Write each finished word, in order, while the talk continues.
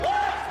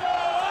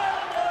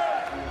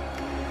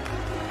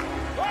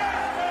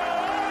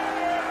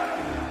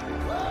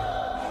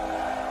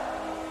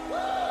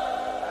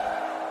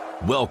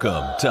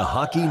Welcome to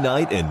Hockey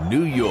Night in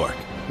New York,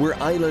 where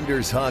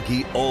Islanders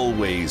hockey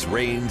always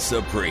reigns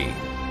supreme.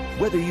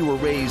 Whether you were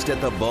raised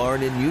at the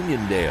barn in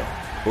Uniondale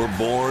or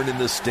born in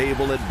the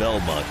stable at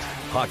Belmont,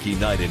 Hockey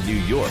Night in New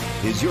York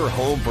is your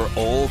home for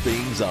all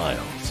things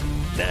Isles.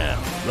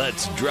 Now,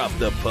 let's drop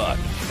the puck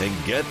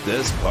and get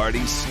this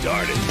party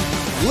started.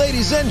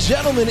 Ladies and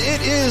gentlemen,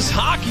 it is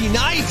Hockey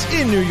Night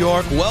in New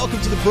York.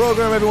 Welcome to the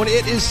program, everyone.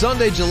 It is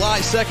Sunday, July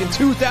 2nd,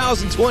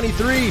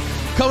 2023.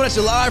 Coming at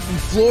you live from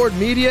Floored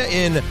Media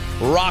in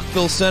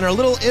Rockville Center. A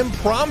little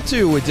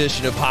impromptu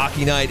edition of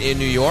Hockey Night in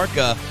New York.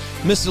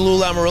 Mr. Lou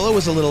Lamoriello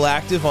was a little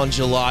active on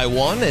July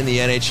 1 in the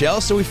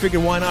NHL, so we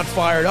figured why not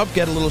fire it up,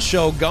 get a little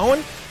show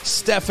going.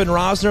 Stefan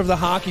Rosner of the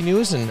Hockey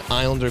News and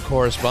Islander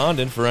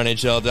correspondent for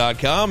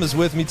NHL.com is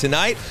with me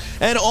tonight.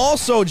 And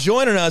also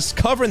joining us,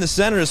 covering the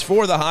Senators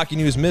for the Hockey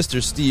News,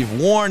 Mr. Steve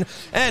Warne,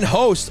 and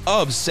host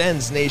of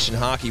Sens Nation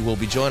Hockey will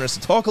be joining us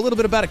to talk a little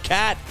bit about a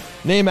cat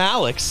named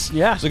Alex.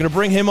 Yeah. So we're going to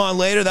bring him on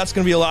later. That's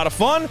going to be a lot of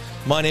fun.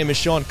 My name is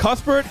Sean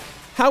Cuthbert.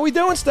 How we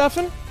doing,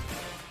 Stefan?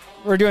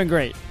 We're doing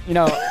great. You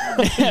know,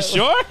 you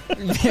sure?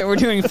 We're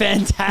doing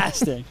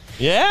fantastic.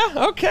 Yeah?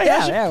 Okay.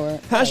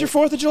 How's your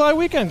 4th of July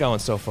weekend going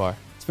so far?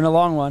 It's been a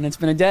long one. It's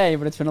been a day,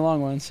 but it's been a long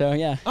one. So,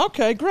 yeah.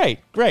 Okay, great.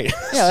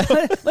 Yeah,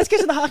 let's get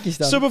to the hockey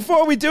stuff. So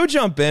before we do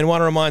jump in, I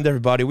want to remind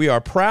everybody we are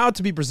proud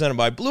to be presented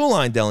by Blue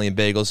Line Deli and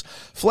Bagels,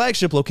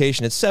 flagship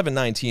location at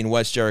 719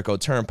 West Jericho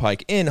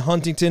Turnpike in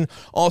Huntington.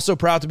 Also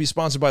proud to be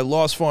sponsored by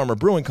Lost Farmer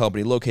Brewing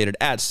Company, located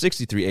at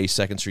 63A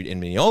 2nd Street in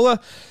Mineola.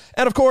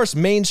 And, of course,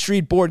 Main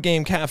Street Board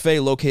Game Cafe,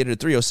 located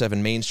at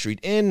 307 Main Street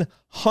in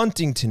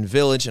Huntington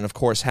Village. And, of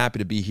course, happy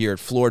to be here at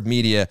Floored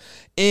Media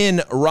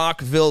in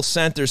Rockville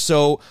Center.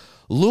 So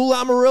Lou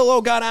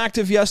Lamoriello got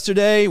active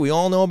yesterday. We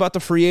all know about the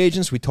free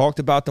agents. We talked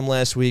about them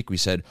last week. We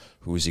said,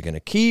 who's he going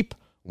to keep?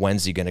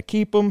 When's he going to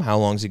keep them? How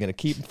long is he going to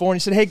keep them for? And he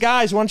said, hey,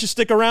 guys, why don't you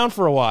stick around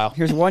for a while?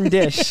 Here's one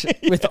dish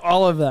with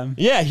all of them.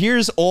 Yeah,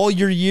 here's all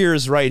your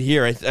years right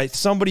here.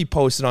 Somebody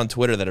posted on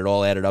Twitter that it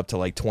all added up to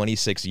like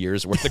 26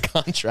 years worth of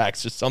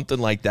contracts or something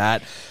like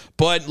that.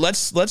 But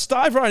let's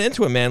dive right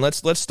into it, man.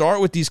 Let's start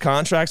with these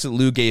contracts that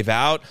Lou gave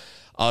out.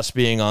 Us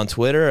being on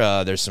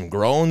Twitter, there's some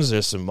groans,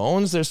 there's some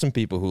moans, there's some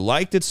people who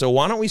liked it. So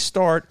why don't we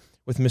start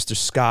with Mr.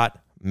 Scott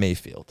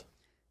Mayfield?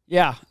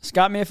 Yeah,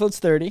 Scott Mayfield's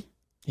 30.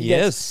 He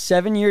is.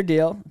 7-year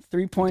deal,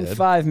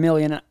 $3.5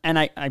 million. And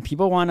I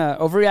people want to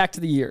overreact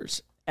to the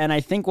years. And I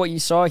think what you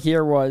saw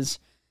here was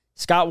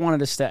Scott wanted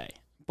to stay.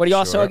 But he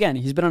also, again,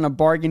 he's been on a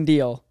bargain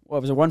deal.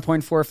 What was it,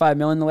 $1.45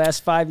 million the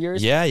last 5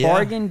 years? Yeah.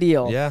 Bargain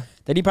deal. Yeah.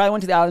 That he probably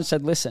went to the Islanders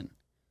and said, listen,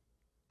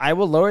 I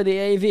will lower the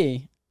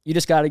AAV. You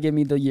just got to give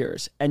me the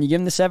years. And you give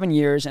him the 7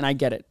 years, and I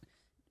get it.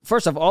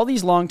 First off, all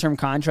these long-term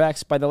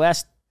contracts, by the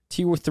last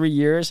 2 or 3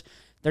 years,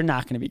 they're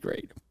not going to be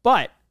great.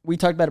 But we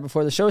talked about it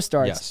before the show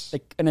starts,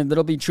 and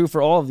it'll be true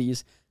for all of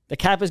these. The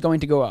cap is going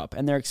to go up,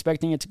 and they're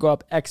expecting it to go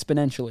up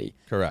exponentially.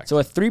 Correct. So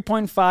a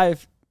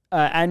 3.5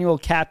 annual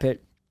cap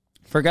hit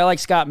for a guy like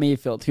Scott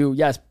Mayfield, who,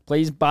 yes,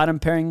 plays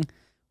bottom-pairing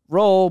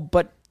role,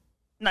 but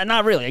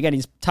not really. Again,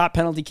 he's top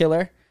penalty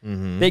killer.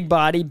 Mm-hmm. Big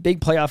body, big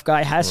playoff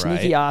guy, has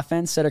sneaky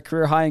offense, set a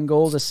career high in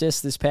goals,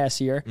 assists this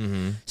past year.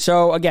 Mm-hmm.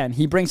 So, again,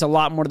 he brings a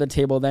lot more to the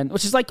table than,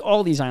 which is like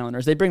all these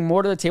Islanders. They bring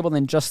more to the table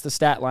than just the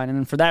stat line.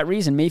 And for that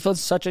reason, Mayfield's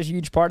such a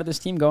huge part of this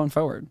team going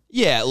forward.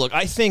 Yeah, look,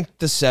 I think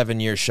the 7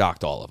 years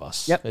shocked all of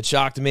us. Yep. It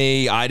shocked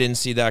me. I didn't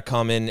see that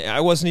coming.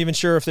 I wasn't even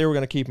sure if they were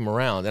going to keep him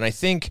around. And I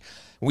think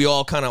we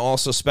all kind of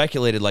also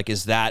speculated, like,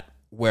 is that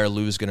where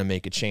Lou's going to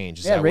make a change?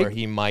 Is that where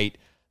he might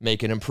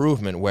make an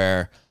improvement,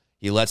 where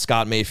he lets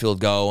Scott Mayfield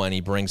go and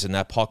he brings in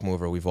that puck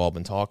mover we've all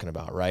been talking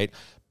about, right?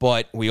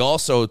 But we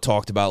also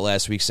talked about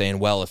last week saying,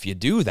 well, if you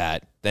do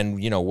that,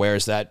 then,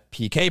 where's that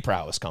PK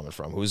prowess coming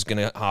from? Who's going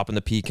to hop in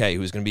the PK?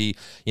 Who's going to be,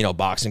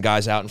 boxing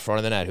guys out in front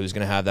of the net? Who's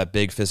going to have that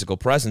big physical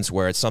presence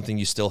where it's something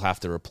you still have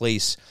to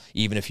replace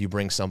even if you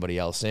bring somebody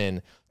else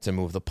in to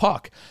move the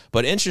puck?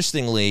 But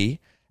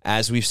interestingly,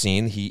 as we've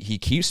seen, he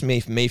keeps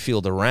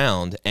Mayfield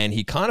around, and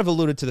he kind of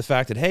alluded to the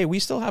fact that, hey, we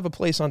still have a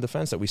place on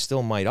defense that we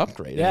still might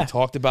upgrade. Yeah. And he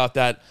talked about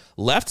that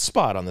left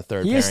spot on the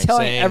third pairing. He is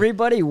telling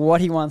everybody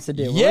what he wants to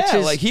do.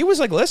 Yeah, he was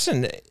like,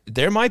 listen,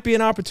 there might be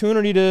an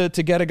opportunity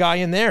to get a guy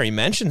in there. He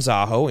mentioned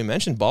Zaho, he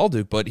mentioned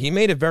Balduke, but he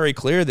made it very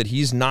clear that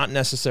he's not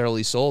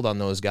necessarily sold on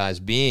those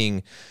guys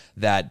being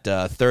that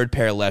third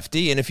pair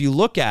lefty. And if you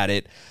look at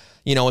it,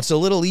 it's a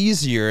little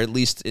easier, at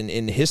least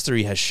in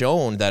history has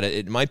shown, that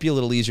it might be a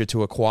little easier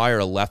to acquire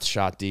a left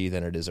shot D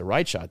than it is a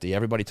right shot D.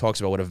 Everybody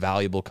talks about what a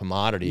valuable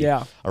commodity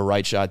a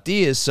right shot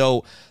D is.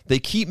 So they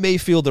keep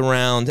Mayfield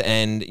around,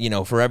 and,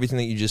 for everything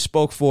that you just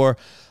spoke for,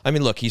 I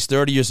mean, look, he's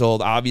 30 years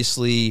old.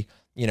 Obviously,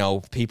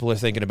 people are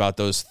thinking about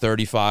those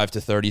 35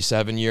 to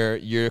 37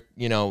 years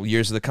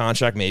of the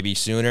contract, maybe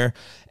sooner.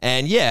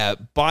 And yeah,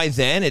 by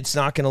then it's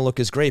not going to look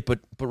as great, but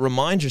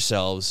remind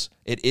yourselves,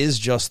 it is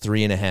just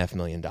 $3.5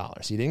 million.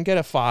 You didn't get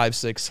a $5,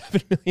 $6,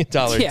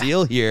 $7 million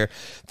deal here.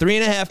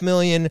 $3.5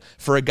 million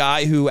for a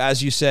guy who,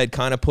 as you said,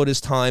 kind of put his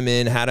time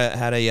in, had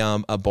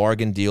a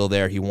bargain deal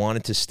there. He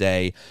wanted to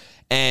stay.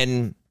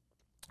 And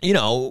you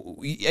know,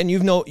 and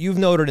you've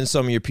noted in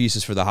some of your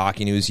pieces for the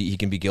Hockey News, he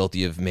can be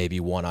guilty of maybe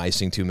one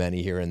icing too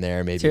many here and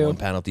there, maybe 2, one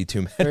penalty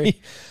too many.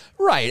 3.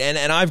 Right,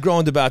 and I've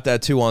groaned about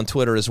that too on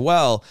Twitter as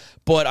well.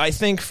 But I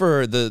think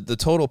for the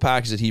total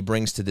package that he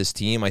brings to this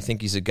team, I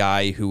think he's a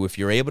guy who, if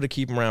you're able to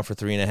keep him around for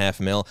 $3.5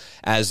 million,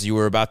 as you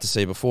were about to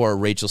say before,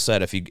 Rachel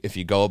said, if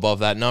you go above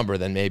that number,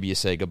 then maybe you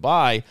say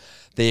goodbye.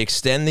 They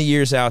extend the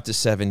years out to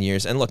 7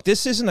 years, and look,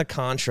 this isn't a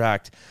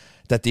contract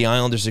that the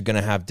Islanders are going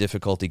to have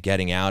difficulty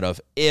getting out of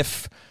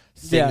if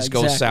things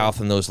go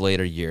south in those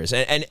later years.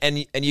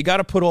 And you got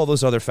to put all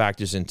those other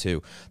factors in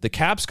too. The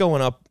cap's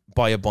going up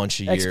by a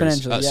bunch of years.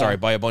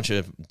 By a bunch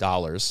of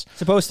dollars.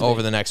 Supposed to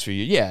over the next few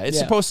years. Yeah, it's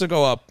supposed to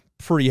go up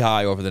pretty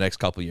high over the next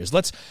couple of years.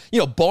 Let's,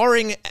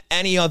 barring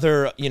any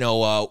other,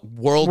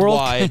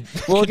 worldwide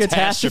world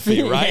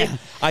catastrophe, right? Yeah.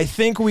 I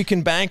think we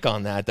can bank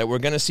on that we're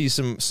going to see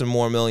some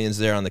more millions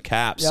there on the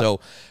cap. Yep. So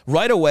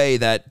right away,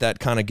 that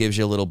kind of gives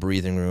you a little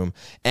breathing room.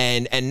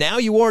 And now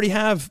you already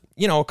have,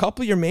 a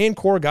couple of your main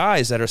core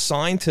guys that are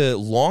signed to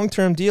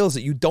long-term deals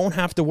that you don't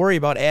have to worry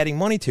about adding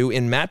money to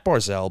in Matt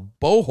Barzal,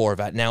 Bo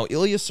Horvat, now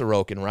Ilya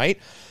Sorokin, right?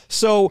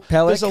 So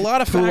Pellick, there's a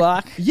lot of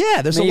Pulak,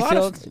 there's Mayfield. a lot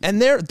of,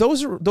 and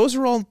those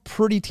are all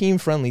pretty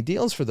team-friendly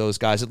deals for those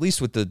guys, at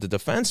least with the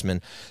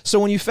defensemen. So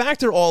when you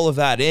factor all of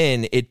that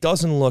in, it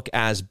doesn't look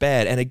as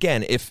bad. And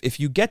again, if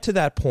you get to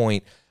that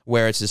point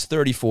where it's his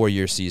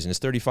 34-year season, his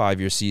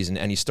 35-year season,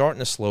 and he's starting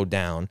to slow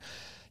down,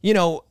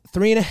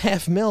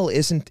 $3.5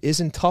 million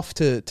isn't tough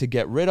to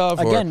get rid of.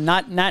 Again,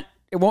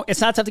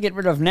 it's not tough to get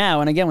rid of now.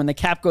 And again, when the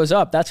cap goes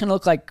up, that's going to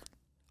look like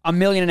 $1.5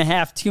 million,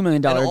 $2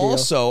 million deal.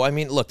 Also,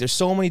 look, there's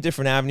so many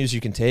different avenues you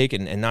can take,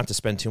 and not to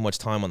spend too much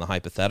time on the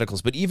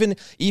hypotheticals, but even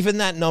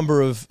that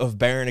number of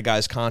bearing a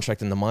guy's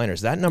contract in the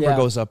minors, that number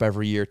goes up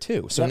every year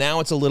too. So now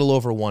it's a little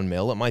over $1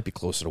 million. It might be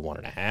closer to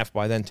 1.5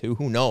 by then too.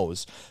 Who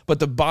knows? But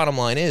the bottom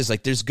line is,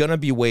 there's gonna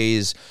be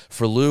ways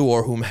for Lou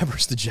or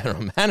whomever's the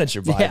general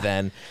manager by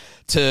then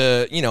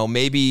to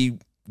maybe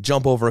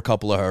jump over a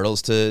couple of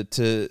hurdles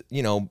to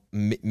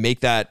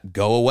make that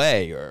go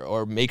away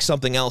or make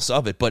something else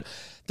of it. But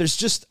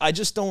I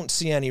just don't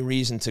see any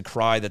reason to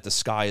cry that the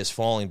sky is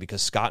falling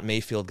because Scott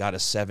Mayfield got a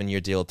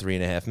 7-year deal at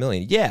 $3.5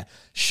 million. Yeah,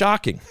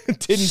 shocking.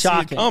 Didn't see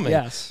it coming.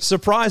 Yes.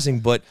 Surprising,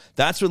 but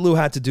that's what Lou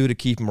had to do to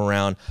keep him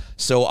around.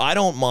 So I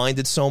don't mind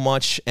it so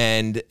much.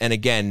 And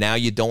again, now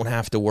you don't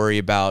have to worry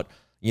about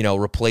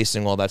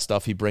replacing all that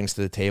stuff he brings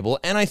to the table.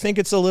 And I think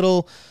it's a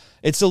little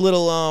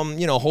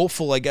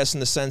hopeful, I guess, in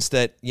the sense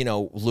that,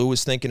 Lou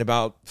is thinking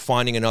about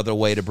finding another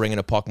way to bring in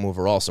a puck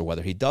mover also.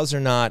 Whether he does or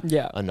not,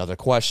 another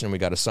question. We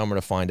got a summer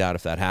to find out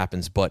if that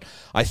happens. But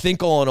I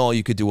think all in all,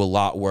 you could do a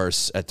lot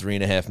worse at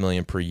 $3.5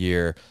 million per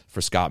year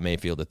for Scott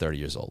Mayfield at 30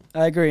 years old.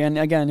 I agree. And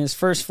again, his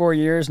first 4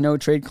 years, no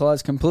trade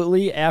clause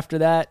completely. After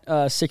that,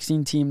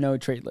 16-team no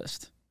trade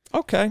list.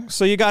 Okay,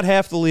 so you got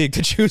half the league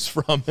to choose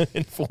from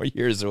in 4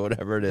 years or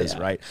whatever it is,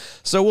 right?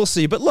 So we'll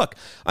see. But look,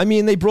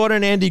 they brought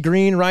in Andy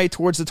Green, right,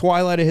 towards the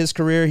twilight of his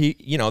career. They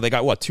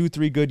got,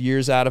 2-3 good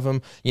years out of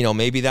him.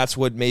 Maybe that's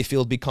what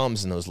Mayfield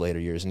becomes in those later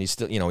years. And he's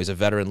still, he's a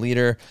veteran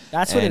leader.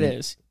 That's what it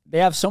is. They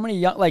have so many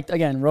young,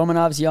 again,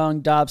 Romanov's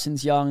young,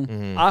 Dobson's young.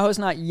 Mm-hmm. Aho's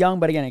not young,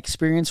 but again,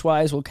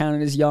 experience-wise, we'll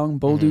count it as young.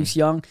 Bolduc's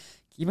young.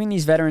 Keeping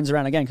these veterans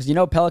around, again, because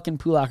Pellick and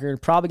Pulak are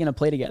probably going to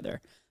play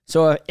together.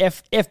 So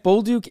if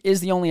Bolduc is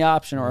the only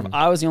option, or if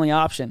I was the only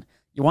option,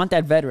 you want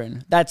that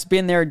veteran that's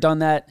been there, done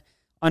that,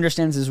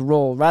 understands his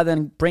role, rather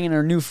than bringing in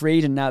a new free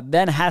agent now.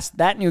 Then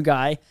that new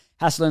guy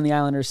has to learn the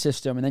Islanders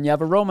system, and then you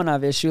have a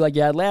Romanov issue like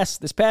you had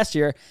this past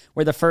year,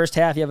 where the first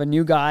half you have a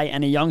new guy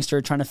and a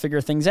youngster trying to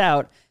figure things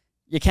out.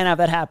 You can't have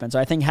that happen. So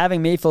I think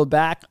having Mayfield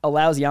back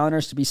allows the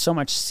Islanders to be so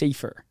much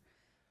safer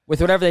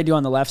with whatever they do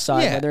on the left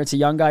side, whether it's a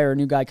young guy or a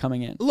new guy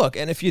coming in. Look,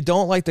 and if you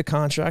don't like the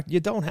contract, you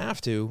don't have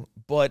to.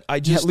 But I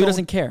just Lou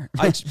doesn't care.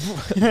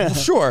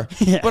 Sure,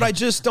 but I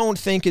just don't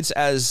think it's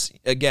as,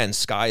 again,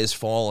 sky is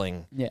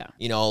falling. Yeah,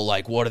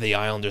 what are the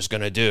Islanders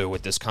going to do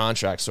with this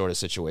contract sort of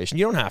situation?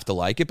 You don't have to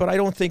like it, but I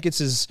don't think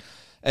it's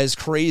as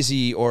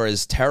crazy or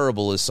as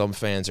terrible as some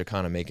fans are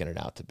kind of making it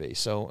out to be.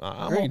 So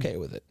I'm okay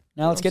with it.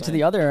 Now let's get to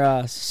the other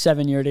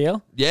 7-year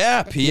deal.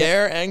 Yeah,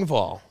 Pierre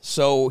Engvall.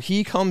 So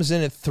he comes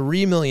in at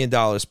 $3 million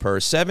per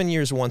 7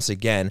 years once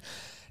again,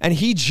 and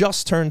he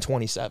just turned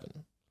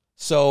 27.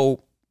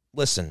 So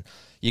listen,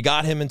 you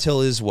got him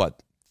until his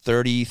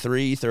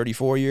 33,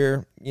 34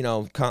 year,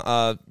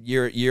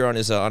 year on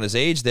his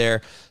age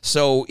there.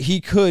 So he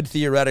could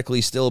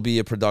theoretically still be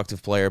a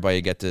productive player by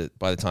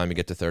the time you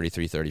get to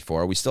 33,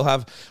 34. We still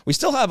have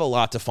a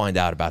lot to find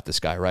out about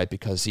this guy, right?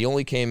 Because he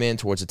only came in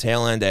towards the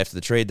tail end after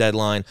the trade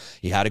deadline.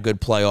 He had a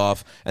good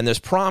playoff, and there's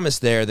promise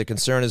there. The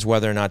concern is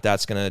whether or not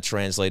that's going to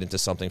translate into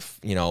something,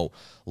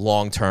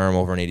 long term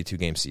over an 82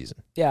 game season.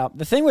 Yeah,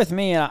 the thing with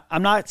me,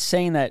 I'm not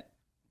saying that.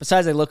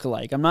 Besides, they look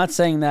alike. I'm not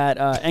saying that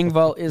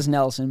Engvall is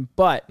Nelson,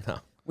 but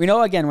we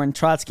know, again, when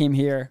Trotz came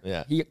here,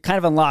 he kind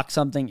of unlocked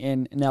something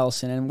in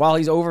Nelson. And while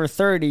he's over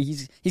 30,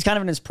 he's kind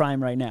of in his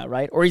prime right now,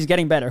 right? Or he's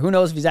getting better. Who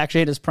knows if he's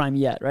actually hit his prime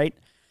yet, right?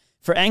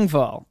 For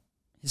Engvall,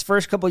 his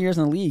first couple years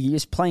in the league, he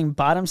was playing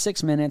bottom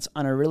 6 minutes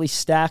on a really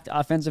stacked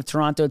offensive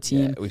Toronto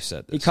team. Yeah, we've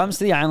said this. He comes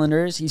to the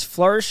Islanders. He's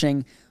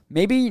flourishing.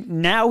 Maybe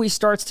now he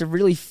starts to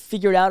really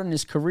figure it out in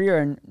his career.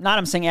 And not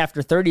I'm saying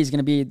after 30 he's going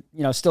to be,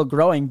 still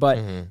growing, but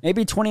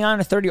maybe 29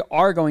 to 30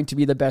 are going to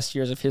be the best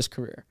years of his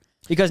career.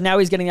 Because now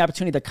he's getting the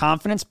opportunity, the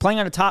confidence, playing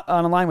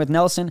on a line with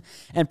Nelson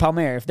and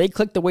Palmieri. If they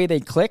clicked the way they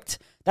clicked,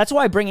 that's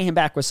why bringing him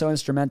back was so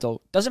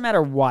instrumental. Doesn't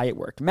matter why it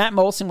worked. Matt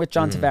Molson with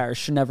John Tavares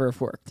should never have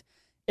worked.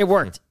 It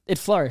worked. It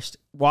flourished.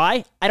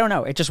 Why? I don't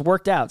know. It just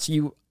worked out.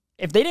 So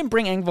if they didn't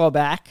bring Engvall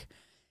back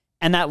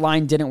and that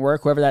line didn't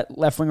work, whoever that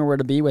left winger were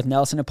to be with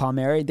Nelson and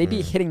Palmieri, they'd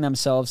be hitting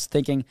themselves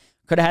thinking,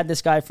 could have had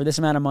this guy for this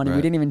amount of money. Right.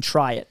 We didn't even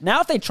try it. Now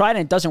if they tried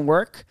and it doesn't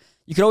work,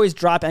 you could always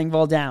drop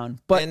Engvall down,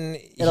 but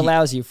it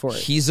allows you for it.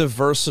 He's a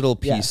versatile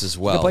piece as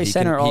well. He can play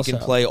center also. He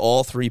can play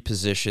all three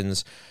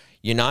positions.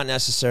 You're not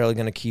necessarily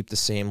going to keep the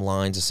same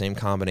lines, the same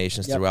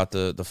combinations throughout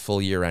the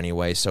full year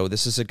anyway. So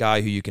this is a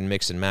guy who you can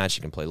mix and match.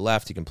 He can play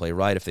left. He can play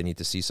right if they need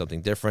to see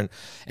something different.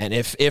 And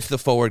if the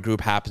forward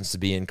group happens to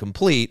be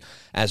incomplete,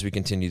 as we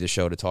continue the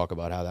show to talk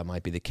about how that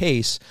might be the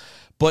case.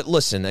 But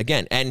listen,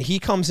 again, and he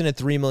comes in at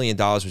 $3 million,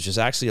 which is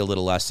actually a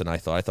little less than I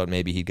thought. I thought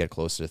maybe he'd get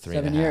closer to 3.5.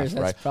 7 years,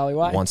 that's right? probably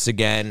why. Once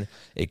again,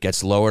 it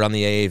gets lowered on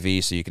the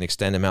AAV, so you can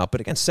extend him out. But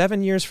again,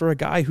 7 years for a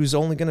guy who's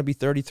only going to be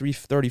 33,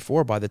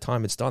 34 by the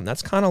time it's done.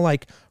 That's kind of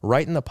like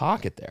right in the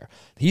pocket there.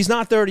 He's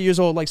not 30 years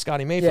old like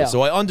Scotty Mayfield,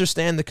 so I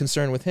understand the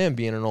concern with him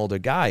being an older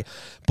guy.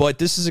 But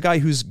this is a guy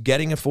who's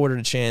getting afforded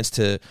a chance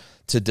to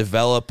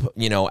develop,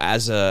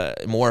 as a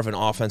more of an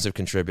offensive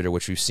contributor,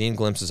 which we've seen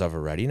glimpses of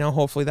already. Now,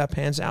 hopefully that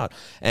pans out.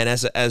 And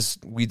as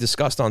we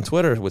discussed on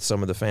Twitter with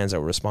some of the fans that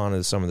were responding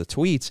to some of the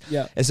tweets,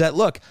 is that,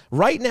 look,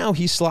 right now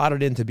he's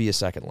slotted in to be a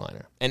second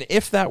liner. And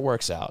if that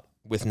works out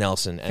with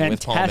Nelson and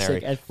with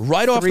Palmieri,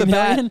 right off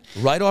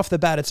the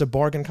bat, it's a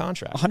bargain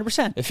contract.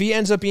 100%. If he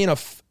ends up being a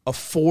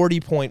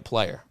 40-point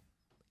player,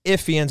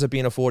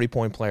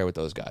 with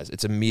those guys,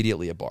 it's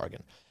immediately a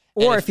bargain.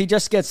 Or if he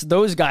just gets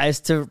those guys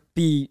to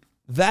be...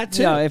 That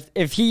too.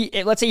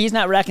 Let's say he's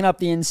not racking up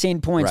the insane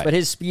points, but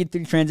his speed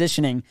through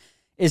transitioning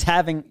is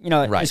having,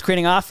 is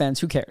creating offense.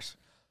 Who cares?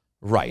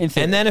 Right.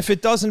 And then if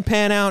it doesn't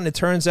pan out and it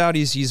turns out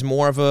he's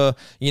more of a,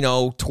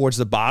 towards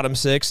the bottom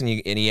six and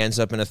he ends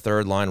up in a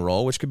third line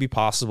role, which could be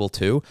possible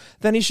too,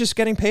 then he's just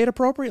getting paid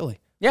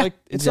appropriately. Yeah,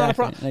 it's not a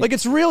problem.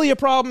 It's really a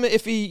problem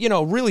if he,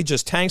 really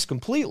just tanks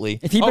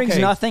completely. If he brings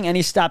nothing and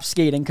he stops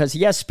skating because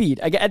he has speed.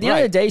 At the end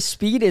of the day,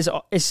 speed is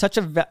such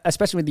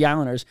especially with the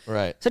Islanders,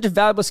 such a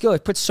valuable skill.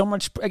 It puts so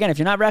much, again, if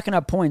you're not racking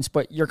up points,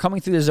 but you're coming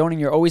through the zone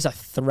and you're always a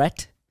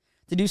threat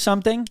to do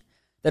something,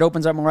 that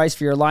opens up more ice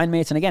for your line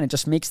mates. And again, it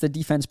just makes the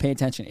defense pay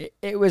attention.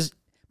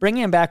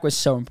 Bringing him back was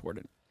so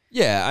important.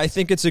 Yeah, I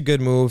think it's a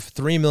good move.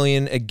 $3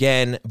 million,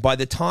 again, by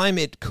the time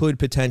it could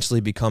potentially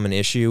become an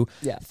issue,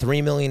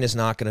 $3 million is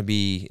not going to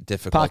be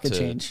difficult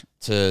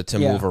to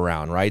move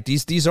around, right?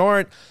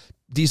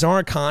 These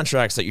aren't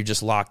contracts that you're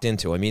just locked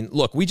into. I mean,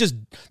 look,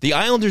 the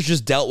Islanders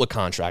just dealt with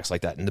contracts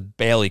like that, and the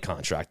Bailey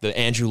contract, the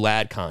Andrew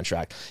Ladd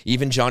contract,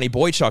 even Johnny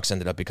Boychuk's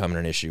ended up becoming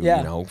an issue,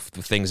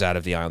 things out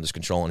of the Islanders'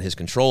 control and his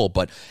control,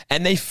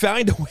 and they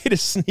find a way to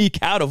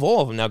sneak out of all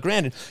of them. Now,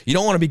 granted, you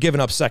don't want to be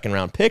giving up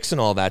second-round picks and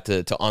all that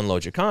to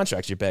unload your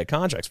contracts, your bad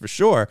contracts, for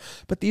sure,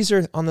 but these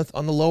are on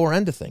the lower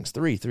end of things,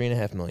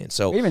 $3.5 million.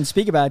 So we even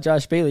speak about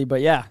Josh Bailey,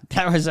 but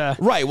that was a...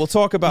 Right, we'll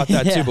talk about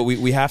that too, but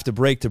we have to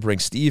break to bring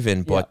Steve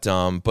in, but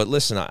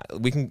listen,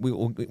 we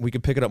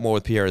can pick it up more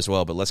with Pierre as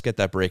well, but let's get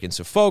that break in.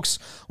 So, folks,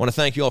 I want to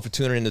thank you all for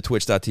tuning in to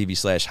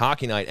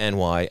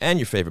twitch.tv/HockeyNightNY and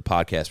your favorite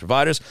podcast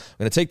providers. I'm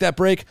going to take that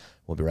break.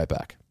 We'll be right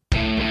back.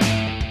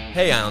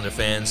 Hey, Islander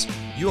fans.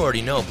 You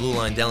already know Blue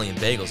Line Deli and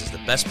Bagels is the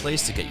best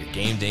place to get your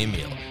game day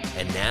meal,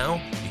 and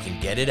now you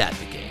can get it at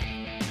the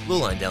game. Blue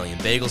Line Deli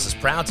and Bagels is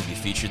proud to be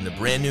featured in the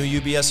brand new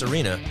UBS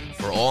Arena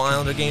for all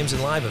Islander games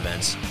and live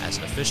events as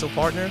an official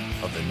partner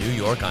of the New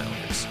York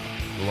Islanders.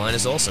 Blue Line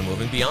is also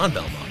moving beyond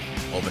Belmont,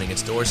 opening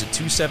its doors at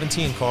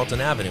 217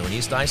 Carlton Avenue in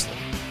East Islip.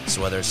 So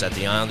whether it's at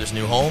the Islanders'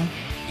 new home,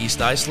 East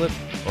Islip,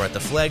 or at the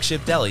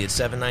flagship deli at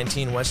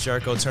 719 West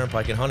Jericho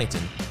Turnpike in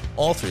Huntington,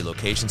 all three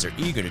locations are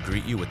eager to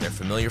greet you with their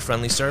familiar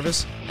friendly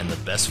service and the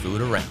best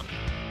food around.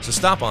 So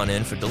stop on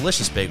in for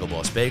delicious Bagel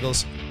Boss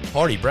bagels,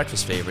 hearty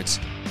breakfast favorites,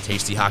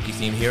 tasty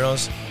hockey-themed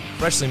heroes,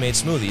 freshly made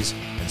smoothies,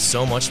 and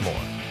so much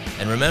more.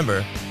 And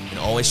remember, you can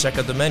always check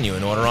out the menu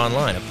and order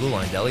online at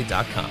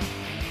BlueLineDeli.com.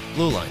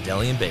 Blue Line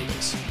Deli and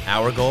Bagels.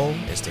 Our goal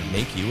is to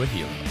make you a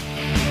hero.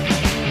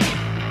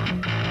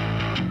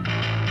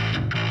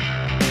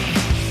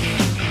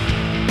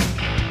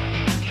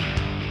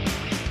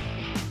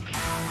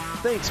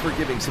 Thanks for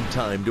giving some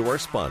time to our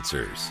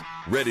sponsors.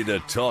 Ready to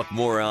talk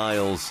more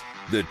Isles?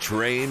 The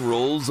train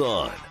rolls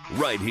on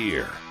right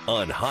here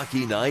on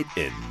Hockey Night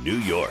in New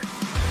York.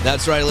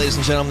 That's right, ladies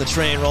and gentlemen. The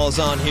train rolls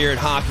on here at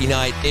Hockey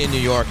Night in New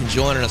York. And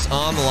joining us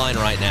on the line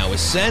right now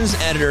is Sens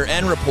editor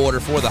and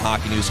reporter for the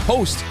Hockey News,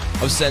 host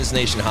of Sens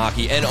Nation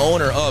Hockey, and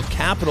owner of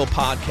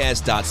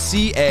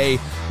CapitalPodcast.ca,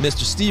 Mr.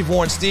 Steve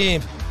Warne.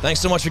 Steve, thanks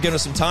so much for giving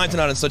us some time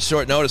tonight on such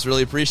short notice.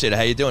 Really appreciate it.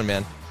 How you doing,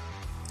 man?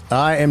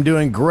 I am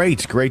doing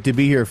great. Great to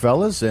be here,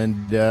 fellas.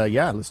 And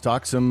let's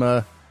talk some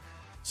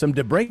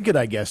DeBrincat,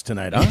 I guess,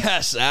 tonight, huh?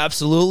 Yes,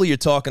 absolutely. You're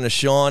talking to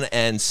Sean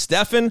and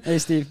Stefan. Hey,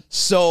 Steve.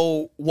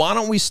 So why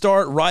don't we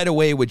start right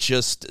away with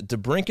just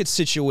DeBrincat's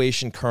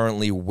situation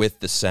currently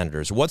with the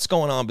Senators? What's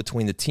going on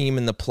between the team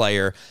and the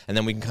player? And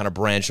then we can kind of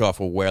branch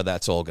off of where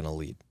that's all going to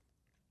lead.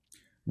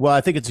 Well,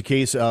 I think it's a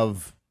case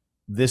of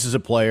this is a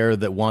player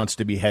that wants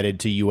to be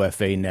headed to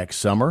UFA next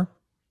summer.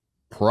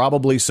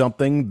 Probably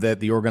something that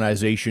the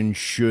organization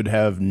should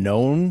have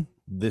known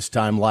this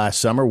time last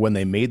summer when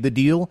they made the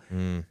deal.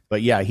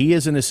 But yeah, he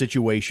is in a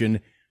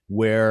situation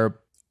where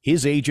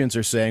his agents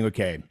are saying,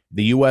 okay,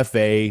 the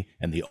UFA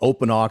and the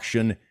open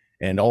auction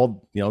and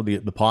all,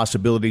 the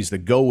possibilities that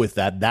go with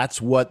that,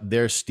 that's what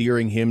they're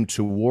steering him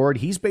toward.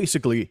 He's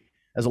basically,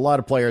 as a lot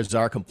of players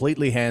are,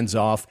 completely hands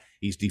off.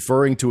 He's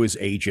deferring to his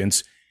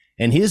agents.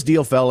 And his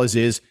deal, fellas,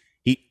 is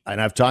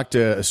and I've talked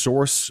to a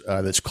source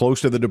that's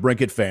close to the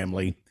DeBrincat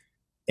family,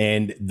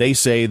 and they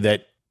say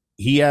that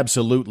he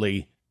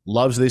absolutely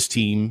loves this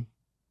team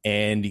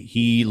and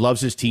he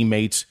loves his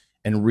teammates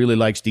and really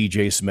likes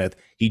DJ Smith.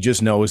 He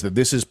just knows that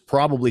this is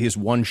probably his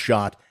one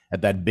shot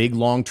at that big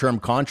long-term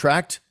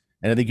contract.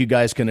 And I think you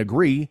guys can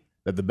agree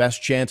that the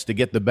best chance to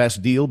get the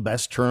best deal,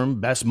 best term,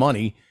 best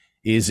money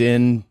is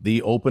in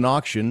the open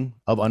auction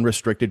of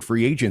unrestricted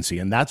free agency.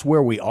 And that's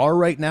where we are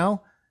right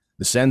now.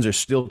 The Sens are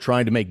still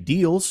trying to make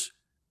deals,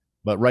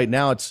 but right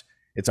now it's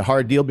a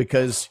hard deal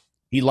because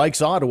he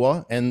likes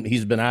Ottawa, and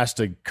he's been asked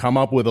to come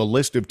up with a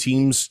list of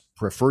teams'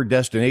 preferred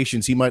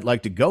destinations he might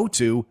like to go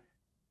to.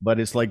 But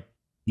it's like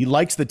he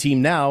likes the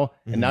team now,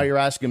 and now you're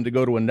asking him to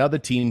go to another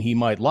team he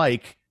might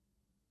like.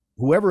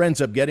 Whoever ends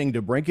up getting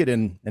DeBrincat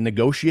and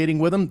negotiating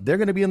with him, they're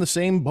going to be in the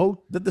same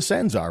boat that the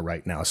Sens are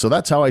right now. So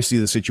that's how I see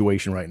the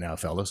situation right now,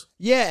 fellas.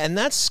 Yeah, and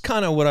that's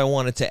kind of what I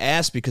wanted to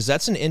ask, because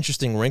that's an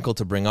interesting wrinkle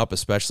to bring up,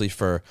 especially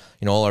for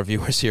all our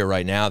viewers here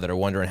right now that are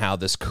wondering how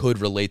this could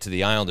relate to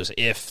the Islanders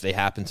if they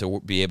happen to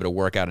be able to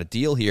work out a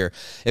deal here.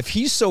 If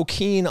he's so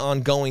keen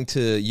on going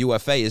to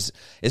UFA, is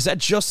that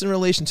just in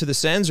relation to the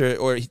Sens,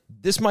 or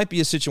this might be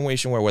a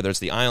situation where whether it's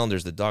the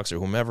Islanders, the Ducks, or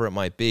whomever it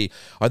might be,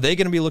 are they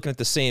going to be looking at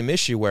the same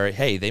issue where,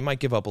 hey, they might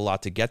give up a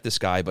lot to get this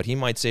guy, but he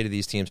might say to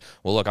these teams,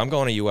 well, look, I'm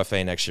going to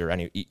UFA next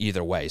year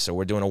either way, so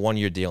we're doing a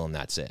one-year deal and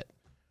that's it.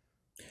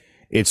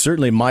 It's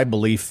certainly my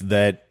belief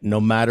that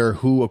no matter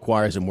who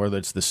acquires him, whether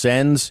it's the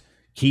Sens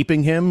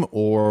keeping him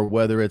or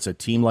whether it's a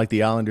team like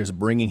the Islanders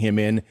bringing him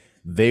in,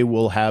 they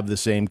will have the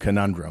same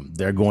conundrum.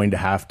 They're going to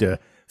have to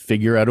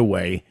figure out a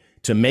way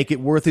to make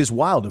it worth his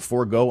while to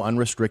forego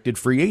unrestricted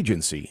free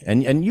agency.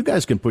 And you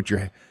guys can put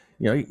get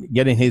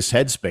in his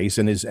headspace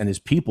and his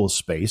people's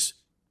space.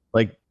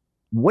 Like,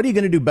 what are you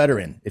going to do better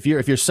in? If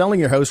you're selling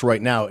your house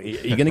right now, are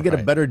you going to get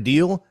a better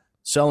deal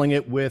selling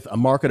it with a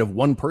market of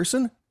one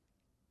person,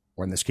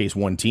 or in this case,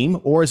 one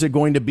team, or is it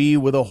going to be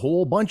with a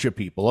whole bunch of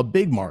people, a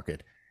big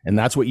market? And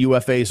that's what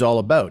UFA is all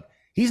about.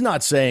 He's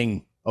not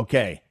saying,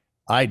 okay,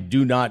 I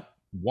do not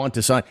want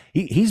to sign.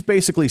 He's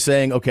basically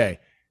saying, okay,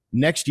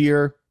 next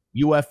year,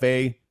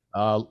 UFA,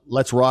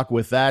 let's rock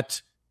with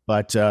that.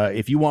 But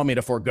if you want me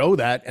to forego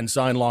that and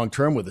sign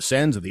long-term with the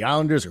Sens or the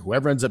Islanders or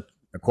whoever ends up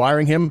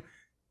acquiring him,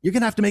 you're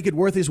going to have to make it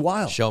worth his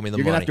while. Show me the money.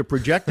 You're going to have to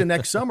project to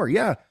next summer.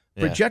 Yeah,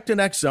 project to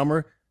next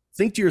summer.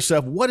 Think to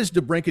yourself, what is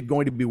DeBrincat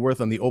going to be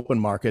worth on the open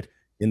market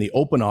in the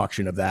open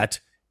auction of that?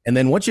 And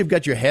then once you've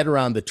got your head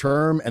around the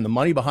term and the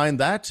money behind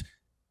that,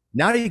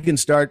 now you can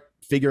start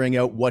figuring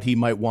out what he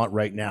might want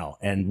right now.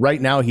 And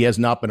right now, he has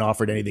not been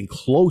offered anything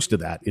close to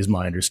that, is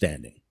my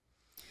understanding.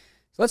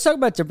 So let's talk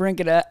about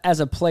DeBrincat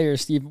as a player,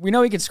 Steve. We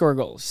know he can score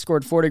goals. He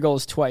scored 40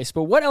 goals twice.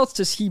 But what else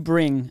does he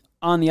bring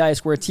on the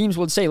ice where teams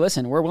would say,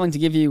 listen, we're willing to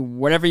give you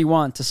whatever you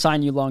want to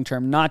sign you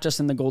long-term, not just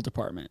in the goal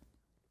department?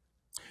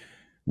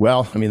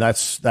 Well, I mean,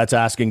 that's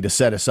asking to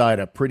set aside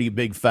a pretty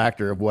big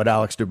factor of what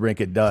Alex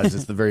DeBrincat does.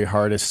 It's the very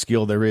hardest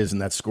skill there is,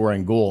 and that's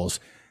scoring goals.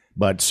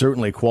 But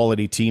certainly a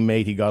quality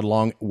teammate. He got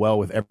along well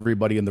with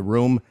everybody in the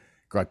room,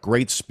 got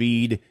great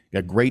speed,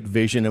 got great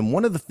vision. And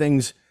one of the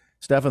things,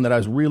 Stefan, that I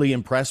was really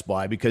impressed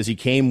by, because he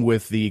came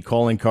with the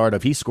calling card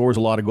of he scores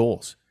a lot of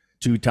goals,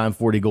 2-time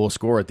 40-goal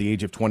scorer at the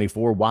age of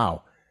 24.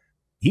 Wow.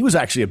 He was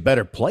actually a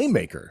better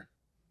playmaker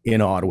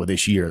in Ottawa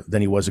this year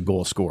than he was a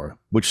goal scorer,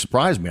 which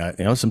surprised me.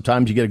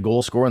 Sometimes you get a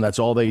goal scorer and that's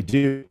all they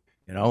do.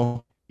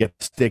 Get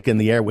the stick in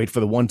the air, wait for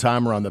the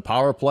one-timer on the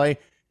power play.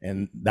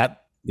 And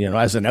that,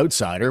 as an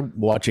outsider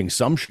watching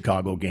some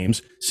Chicago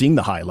games, seeing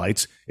the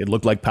highlights, it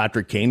looked like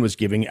Patrick Kane was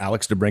giving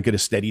Alex DeBrincat a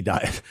steady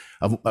diet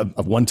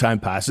of one-time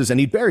passes, and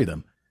he'd bury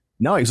them.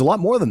 No, he's a lot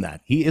more than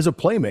that. He is a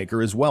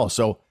playmaker as well.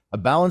 So a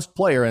balanced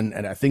player, and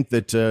I think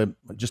that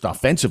just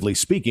offensively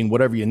speaking,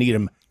 whatever you need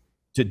him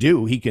to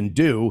do, he can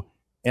do.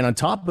 And on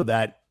top of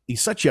that,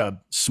 he's such a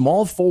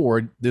small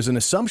forward. There's an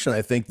assumption,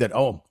 I think, that,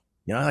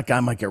 that guy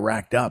might get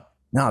racked up.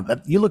 No,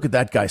 you look at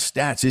that guy's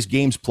stats, his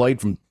games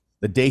played from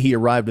the day he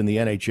arrived in the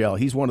NHL.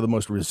 He's one of the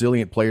most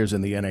resilient players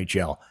in the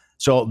NHL.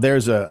 So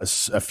there's a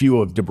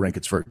few of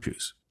DeBrincat's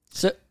virtues.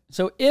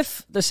 So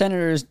if the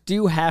Senators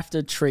do have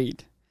to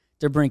trade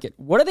DeBrincat,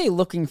 what are they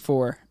looking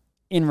for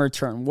in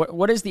return?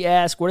 What is the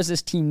ask? What does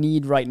this team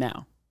need right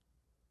now?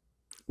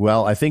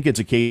 Well, I think it's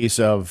a case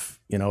of,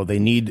 they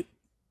need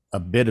a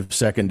bit of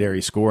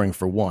secondary scoring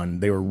for one.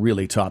 They were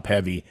really top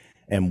heavy.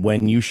 And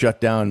when you shut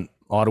down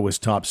Ottawa's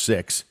top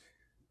six,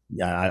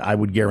 I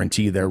would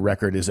guarantee their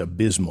record is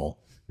abysmal,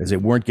 as they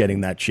weren't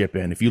getting that chip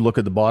in. If you look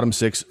at the bottom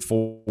six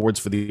forwards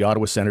for the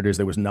Ottawa Senators,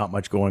 there was not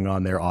much going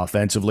on there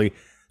offensively.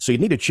 So you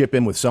need to chip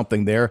in with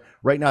something there.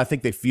 Right now, I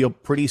think they feel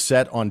pretty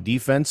set on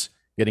defense,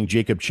 getting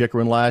Jacob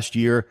Chikrin last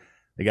year.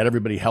 They got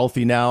everybody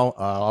healthy now,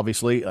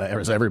 obviously,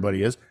 as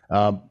everybody is.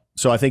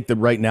 So I think that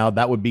right now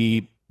that would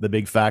be the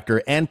big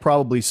factor, and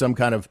probably some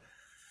kind of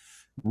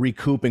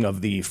recouping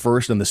of the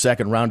first and the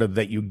second rounder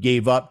that you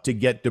gave up to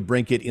get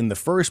DeBrincat in the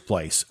first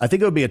place. I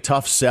think it would be a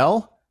tough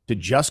sell to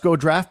just go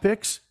draft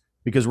picks,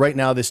 because right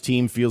now this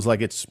team feels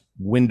like its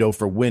window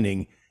for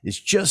winning is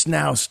just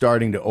now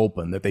starting to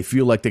open, that they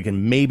feel like they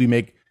can maybe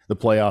make the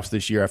playoffs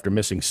this year after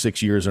missing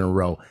 6 years in a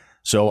row.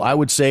 So I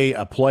would say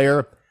a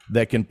player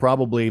that can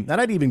probably, and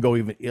I'd even go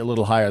even a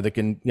little higher, that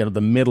can,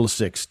 the middle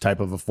six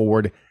type of a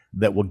forward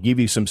that will give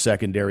you some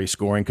secondary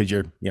scoring, because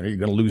you're going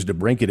to lose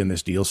DeBrincat in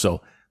this deal,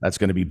 so that's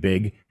going to be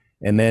big.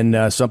 And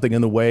then something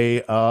in the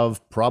way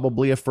of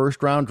probably a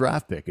first-round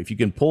draft pick. If you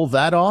can pull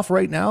that off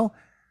right now,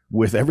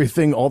 with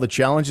everything, all the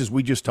challenges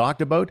we just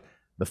talked about,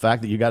 the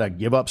fact that you got to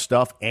give up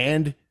stuff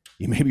and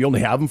you maybe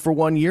only have them for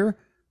 1 year,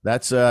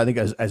 that's, I think,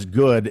 as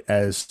good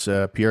as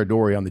Pierre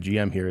Dory on the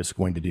GM here is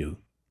going to do.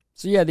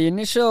 So, yeah, the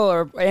initial,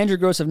 or Andrew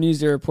Gross of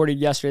Newsday reported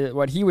yesterday that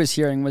what he was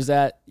hearing was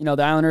that,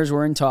 the Islanders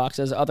were in talks,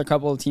 as other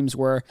couple of teams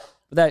were,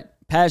 but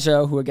that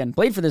Pajot, who again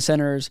played for the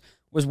Senators,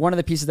 was one of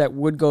the pieces that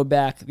would go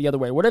back the other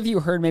way. What have you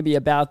heard maybe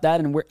about that?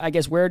 And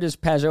where does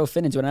Pajot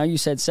fit into it? I know you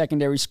said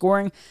secondary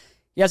scoring.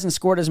 He hasn't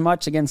scored as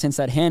much, again, since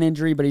that hand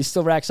injury, but he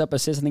still racks up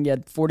assists. I think he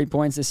had 40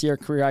 points this year,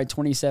 career high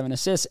 27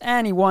 assists,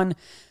 and he won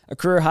a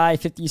career high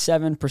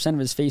 57% of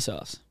his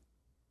faceoffs.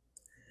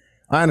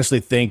 I honestly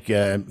think,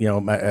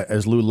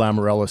 as Lou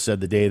Lamoriello said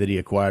the day that he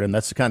acquired him,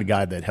 that's the kind of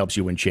guy that helps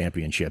you win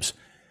championships.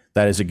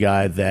 That is a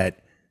guy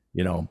that,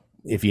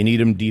 if you need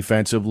him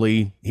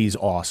defensively, he's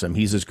awesome.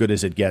 He's as good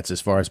as it gets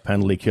as far as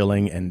penalty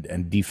killing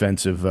and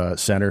defensive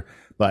center.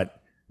 But,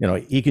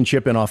 he can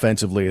chip in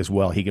offensively as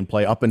well. He can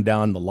play up and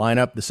down the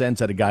lineup. The Sens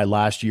had a guy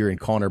last year in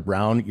Connor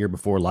Brown, year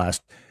before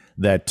last,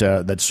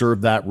 that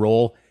served that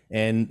role.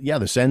 And, yeah,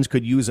 the Sens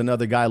could use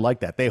another guy like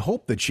that. They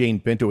hope that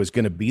Shane Pinto is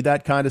going to be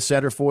that kind of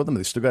center for them.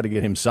 They still got to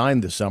get him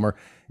signed this summer,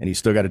 and he's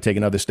still got to take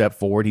another step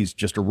forward. He's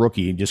just a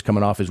rookie, just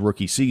coming off his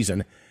rookie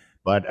season.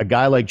 But a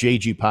guy like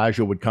J.G.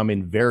 Pajot would come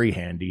in very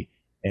handy.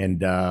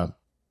 And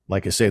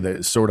like I say,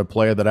 the sort of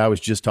player that I was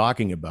just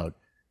talking about,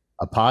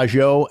 a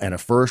Pajot and a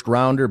first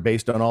rounder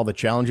based on all the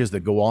challenges that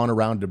go on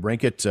around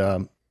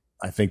DeBrincat,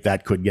 I think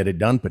that could get it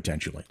done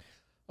potentially.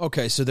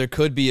 Okay, so there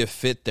could be a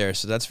fit there.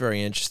 So that's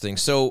very interesting.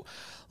 So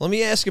let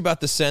me ask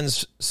about the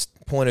Sens'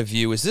 point of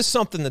view. Is this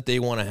something that they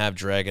want to have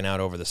dragging out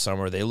over the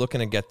summer? Are they looking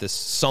to get this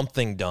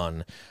something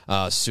done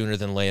sooner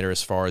than later,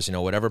 as far as,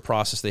 whatever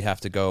process they have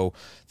to go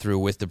through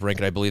with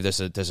DeBrincat? I believe there's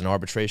an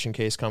arbitration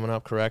case coming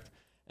up, correct?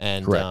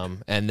 And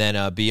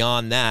then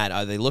beyond that,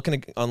 are they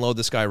looking to unload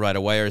this guy right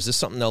away, or is this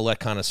something they'll let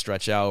kind of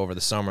stretch out over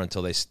the summer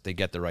until they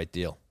get the right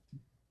deal?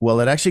 Well,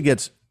 it actually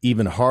gets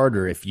even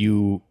harder if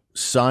you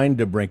sign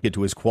DeBrincat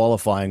to his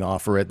qualifying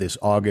offer at this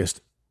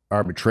August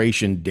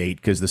arbitration date,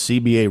 because the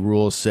CBA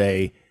rules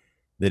say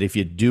that if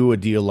you do a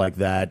deal like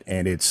that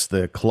and it's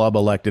the club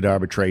elected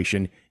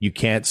arbitration, you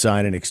can't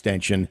sign an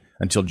extension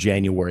until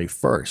January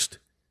 1st.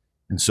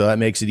 And so that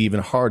makes it even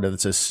harder.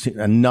 That's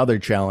another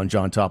challenge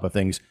on top of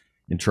things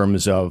in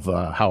terms of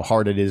how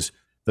hard it is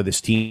for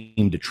this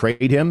team to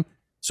trade him.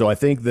 So I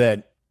think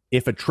that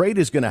if a trade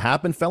is going to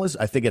happen, fellas,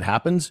 I think it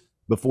happens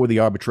before the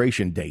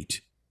arbitration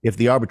date. If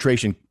the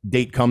arbitration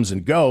date comes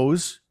and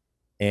goes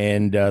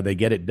and they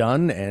get it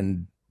done,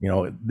 and,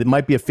 there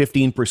might be a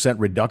 15%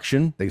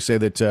 reduction. They say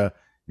that,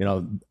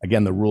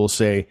 again, the rules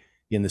say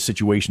in the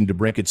situation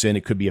DeBrincat's in,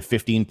 it could be a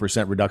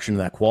 15% reduction in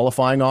that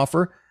qualifying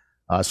offer.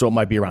 So it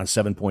might be around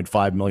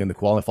 $7.5 million, the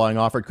qualifying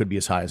offer. It could be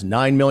as high as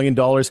 $9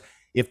 million.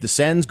 If the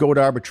Sens go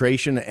to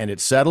arbitration and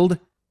it's settled,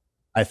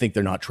 I think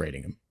they're not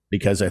trading him,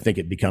 because I think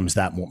it becomes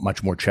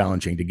much more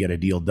challenging to get a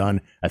deal done.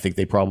 I think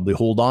they probably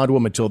hold on to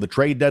him until the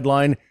trade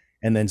deadline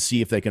and then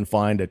see if they can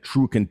find a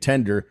true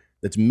contender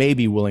that's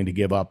maybe willing to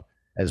give up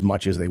as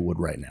much as they would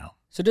right now.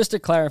 So just to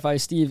clarify,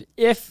 Steve,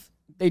 if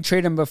they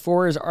trade him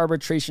before his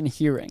arbitration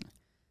hearing,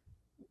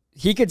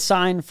 he could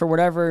sign for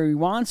whatever he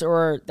wants,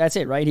 or that's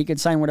it, right? He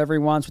could sign whatever he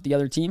wants with the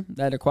other team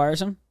that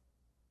acquires him?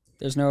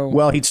 There's no...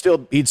 Well, he'd still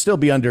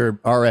be under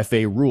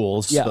RFA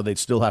rules, so they'd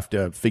still have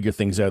to figure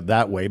things out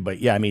that way. But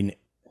yeah, I mean,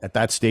 at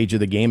that stage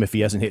of the game, if he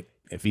hasn't hit,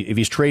 if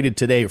he's traded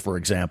today, for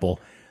example,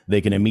 they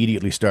can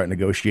immediately start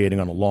negotiating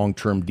on a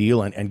long-term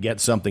deal and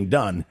get something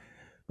done.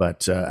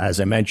 But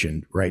as I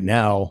mentioned, right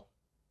now,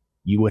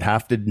 you would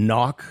have to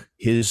knock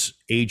his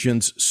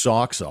agent's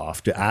socks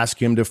off to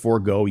ask him to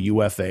forego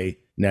UFA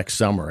next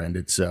summer. And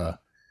it's,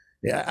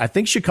 I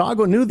think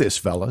Chicago knew this,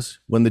 fellas.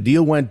 When the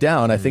deal went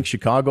down, I think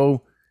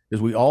Chicago,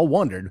 as we all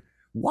wondered,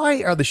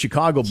 Why are the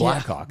Chicago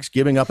Blackhawks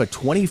giving up a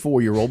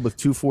 24-year-old with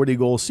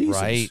 240-goal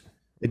seasons?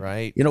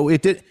 Right. You know,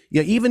 it did.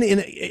 Yeah, even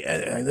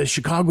in the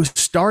Chicago's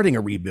starting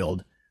a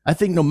rebuild. I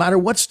think no matter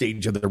what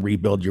stage of the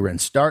rebuild you're in,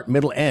 start,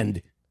 middle,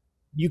 end,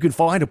 you can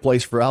find a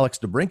place for Alex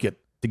DeBrincat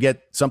to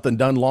get something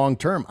done long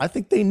term. I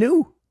think they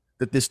knew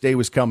that this day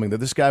was coming, that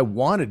this guy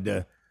wanted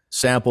to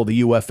sample the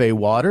UFA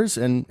waters,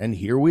 and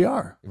here we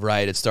are.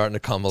 Right, it's starting to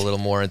come a little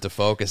more into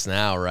focus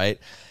now, right?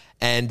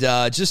 And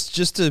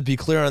just to be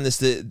clear on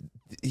this,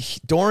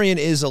 Dorian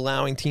is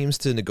allowing teams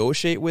to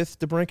negotiate with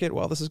DeBrincat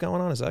while this is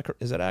going on. Is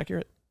that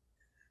accurate?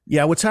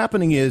 Yeah, what's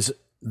happening is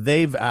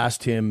they've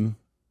asked him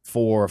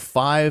for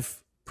 5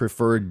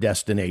 preferred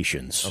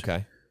destinations.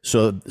 Okay.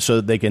 So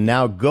they can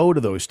now go to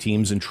those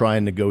teams and try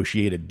and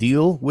negotiate a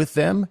deal with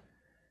them,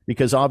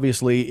 because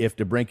obviously if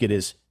DeBrincat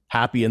is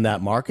happy in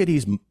that market,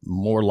 he's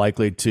more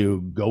likely to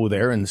go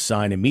there and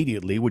sign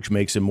immediately, which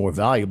makes him more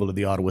valuable to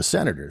the Ottawa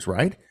Senators,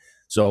 right?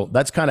 So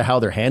that's kind of how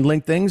they're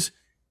handling things.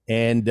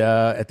 And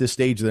at this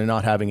stage, they're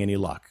not having any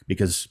luck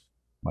because,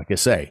 like I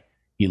say,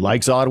 he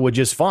likes Ottawa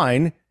just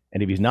fine.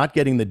 And if he's not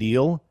getting the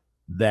deal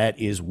that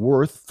is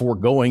worth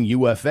foregoing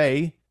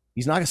UFA,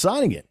 he's not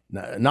signing it.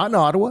 Not in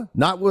Ottawa,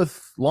 not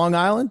with Long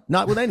Island,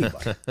 not with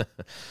anybody.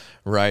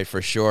 Right,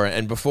 for sure.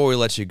 And before we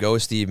let you go,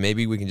 Steve,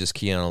 maybe we can just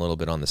key in a little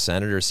bit on the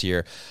Senators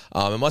here.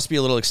 It must be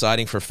a little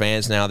exciting for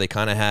fans now. They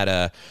kind of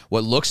had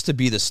what looks to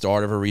be the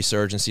start of a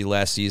resurgency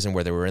last season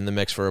where they were in the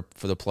mix for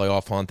the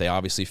playoff hunt. They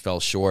obviously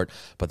fell short,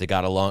 but they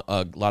got a lot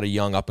of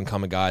young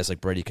up-and-coming guys like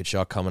Brady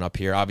Tkachuk coming up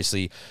here.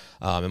 Obviously,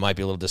 it might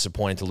be a little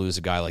disappointing to lose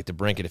a guy like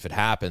DeBrincat if it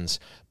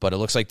happens, but it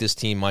looks like this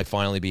team might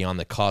finally be on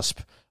the cusp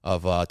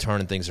of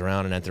turning things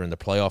around and entering the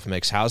playoff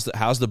mix. How's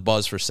the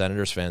buzz for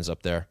Senators fans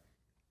up there?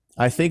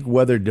 I think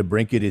whether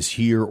DeBrincat is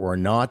here or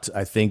not,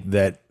 I think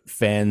that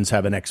fans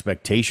have an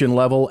expectation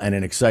level and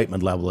an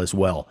excitement level as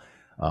well.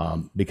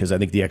 Because I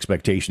think the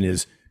expectation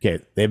is,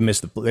 okay, they've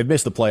missed the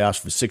playoffs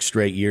for 6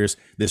 straight years.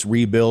 This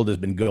rebuild has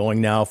been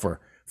going now for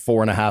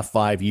 4.5,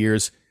 5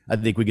 years. I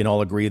think we can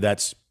all agree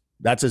that's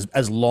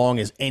as long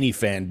as any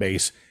fan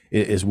base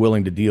is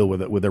willing to deal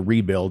with a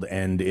rebuild,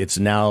 and it's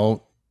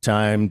now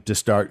time to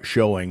start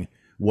showing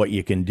what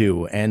you can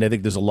do. And I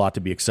think there's a lot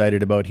to be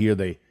excited about here.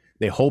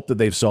 They hope that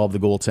they've solved the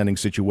goaltending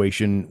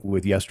situation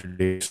with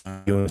yesterday's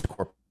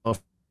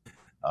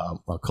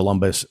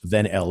Columbus,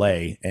 then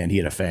LA, and he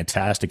had a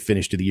fantastic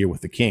finish to the year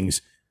with the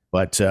Kings.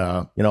 But,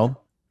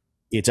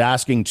 it's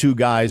asking 2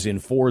 guys in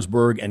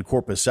Forsberg and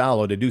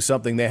Korpisalo to do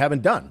something they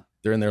haven't done.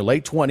 They're in their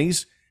late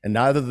 20s, and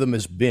neither of them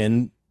has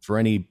been, for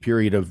any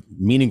period of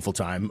meaningful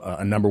time,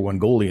 a number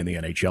 1 goalie in the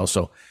NHL.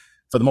 So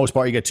for the most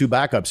part, you get 2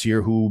 backups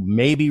here who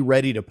may be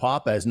ready to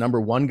pop as number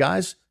 1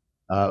 guys.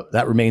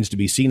 That remains to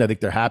be seen. I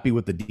think they're happy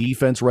with the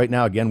defense right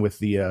now. Again, with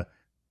the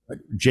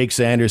Jake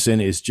Sanderson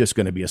is just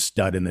going to be a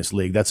stud in this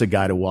league. That's a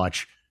guy to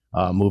watch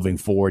moving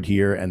forward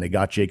here. And they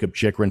got Jacob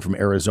Chikrin from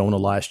Arizona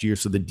last year.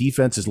 So the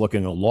defense is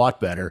looking a lot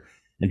better.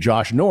 And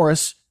Josh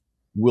Norris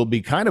will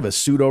be kind of a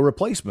pseudo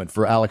replacement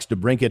for Alex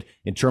DeBrincat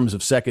in terms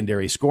of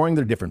secondary scoring.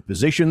 They're different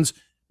positions,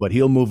 but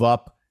he'll move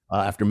up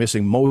after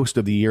missing most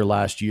of the year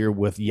last year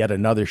with yet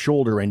another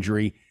shoulder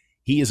injury.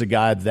 He is a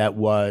guy that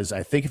was,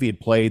 I think if he had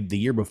played the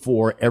year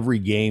before every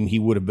game, he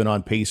would have been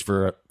on pace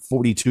for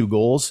 42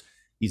 goals.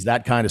 He's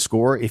that kind of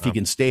scorer. If he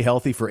can stay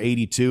healthy for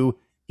 82,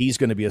 he's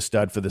going to be a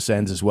stud for the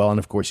Sens as well. And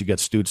of course, you got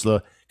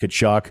Stützle,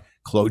 Tkachuk,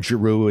 Claude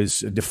Giroux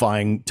is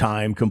defying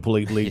time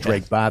completely,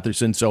 Drake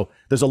Batherson. So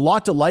there's a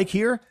lot to like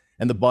here.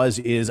 And the buzz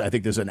is, I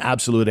think there's an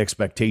absolute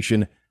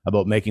expectation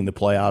about making the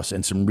playoffs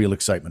and some real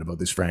excitement about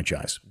this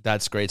franchise.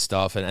 That's great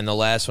stuff. And the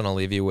last one I'll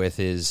leave you with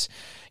is,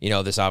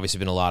 there's obviously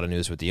been a lot of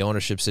news with the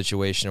ownership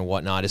situation and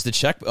whatnot. Is the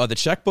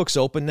checkbooks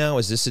open now?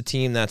 Is this a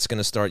team that's going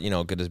to start,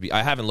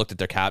 I haven't looked at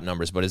their cap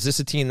numbers, but is this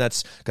a team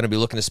that's going to be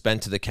looking to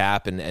spend to the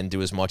cap and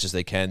do as much as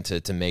they can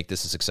to make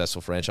this a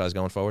successful franchise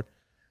going forward?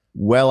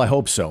 Well, I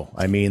hope so.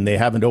 I mean, they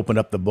haven't opened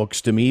up the books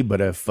to me,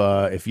 but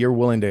if you're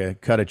willing to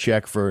cut a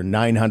check for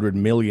 $900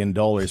 million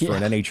for an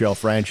NHL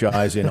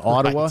franchise in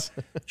Ottawa,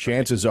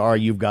 chances are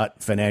you've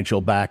got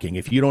financial backing.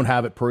 If you don't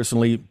have it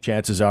personally,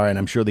 chances are, and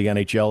I'm sure the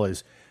NHL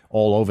is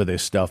all over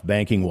this stuff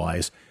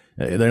banking-wise,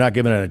 they're not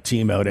giving a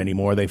team out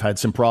anymore. They've had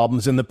some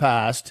problems in the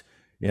past.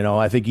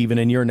 I think even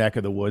in your neck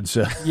of the woods,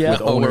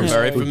 with owners,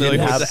 we're very familiar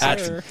with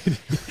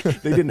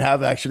that. They didn't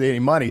have actually any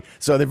money.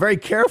 So they're very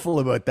careful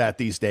about that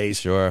these days.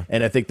 Sure.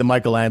 And I think the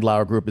Michael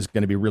Andlauer group is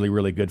going to be really,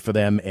 really good for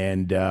them.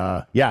 And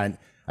and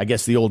I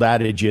guess the old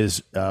adage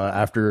is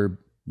after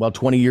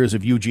 20 years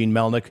of Eugene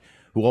Melnyk,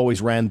 who always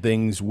ran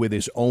things with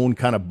his own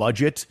kind of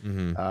budget,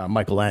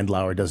 Michael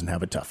Andlauer doesn't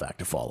have a tough act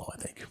to follow, I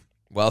think.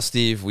 Well,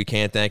 Steve, we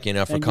can't thank you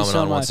enough for coming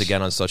on once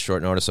again on such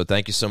short notice. So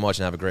thank you so much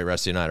and have a great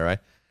rest of your night, all right?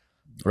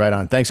 Right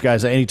on. Thanks,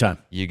 guys. Anytime.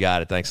 You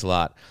got it. Thanks a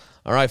lot.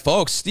 All right,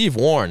 folks. Steve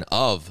Warne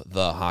of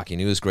the Hockey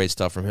News. Great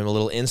stuff from him. A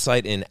little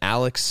insight in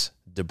Alex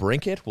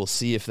DeBrincat. We'll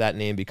see if that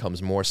name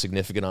becomes more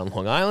significant on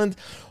Long Island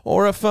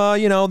or if,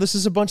 this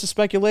is a bunch of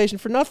speculation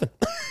for nothing.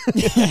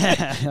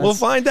 We'll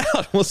find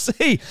out. We'll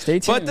see. Stay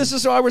tuned. But this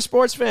is why we're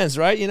sports fans,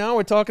 right? You know,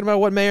 we're talking about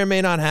what may or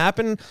may not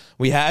happen.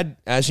 We had,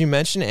 as you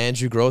mentioned,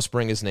 Andrew Gross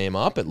bring his name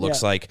up. It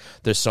looks like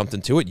there's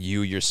something to it.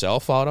 You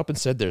yourself followed up and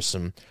said there's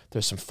some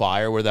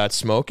fire where that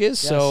smoke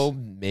is. Yes. So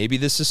maybe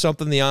this is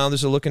something the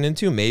Islanders are looking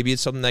into. Maybe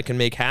it's something that can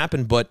make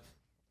happen. But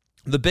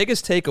the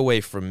biggest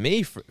takeaway from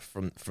me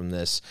from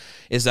this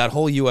is that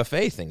whole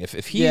UFA thing.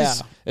 If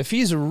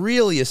he's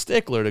really a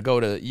stickler to go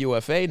to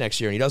UFA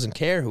next year and he doesn't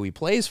care who he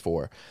plays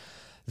for,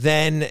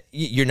 then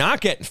you're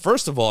not getting.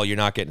 First of all, you're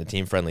not getting a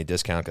team-friendly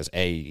discount because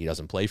A, he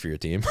doesn't play for your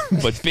team,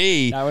 but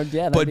B,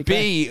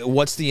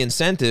 what's the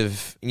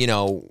incentive? You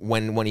know,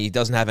 when he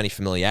doesn't have any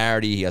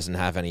familiarity, he doesn't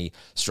have any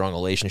strong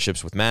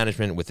relationships with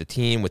management, with the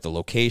team, with the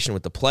location,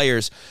 with the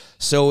players.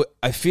 So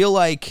I feel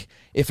like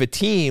if a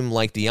team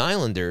like the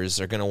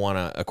Islanders are going to want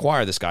to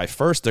acquire this guy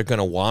first, they're going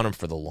to want him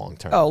for the long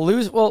term.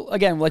 Well,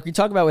 again, like we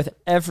talk about with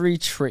every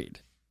trade,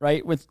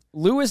 right? With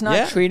Lou is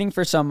not trading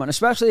for someone,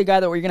 especially a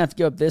guy that we're going to have to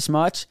give up this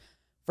much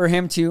for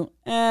him to,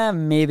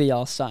 maybe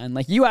I'll sign.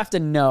 Like, you have to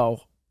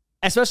know,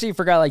 especially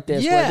for a guy like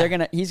this,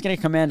 where he's going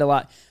to command a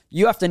lot.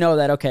 You have to know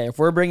that, okay, if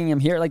we're bringing him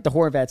here, like the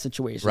Horvat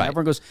situation,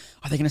 everyone goes,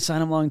 are they going to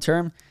sign him long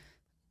term?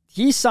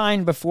 He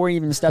signed before he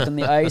even stepped on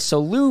the ice, so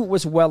Lou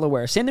was well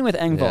aware. Same thing with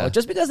Engvall. Yeah.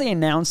 Just because they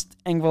announced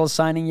Engvall's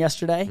signing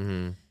yesterday,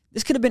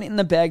 this could have been in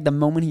the bag the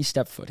moment he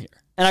stepped foot here.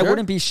 And I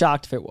wouldn't be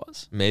shocked if it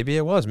was. Maybe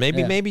it was.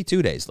 Maybe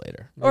 2 days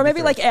later. Or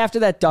maybe like after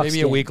that Ducks game.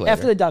 Maybe a week later.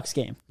 After the Ducks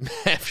game.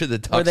 After the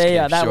Ducks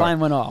game, that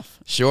line went off.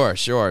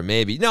 Sure,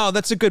 maybe. No,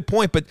 that's a good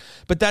point, but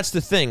that's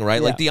the thing,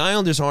 right? Yeah. Like, the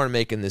Islanders aren't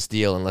making this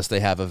deal unless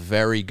they have a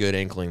very good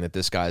inkling that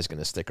this guy's going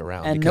to stick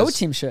around. And no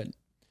team should.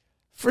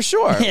 For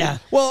sure. Yeah.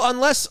 Well,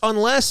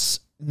 unless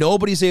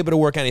nobody's able to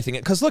work anything.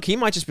 Because, look, he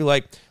might just be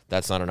like,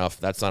 that's not enough,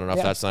 that's not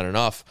enough, that's not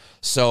enough.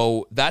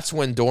 So that's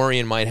when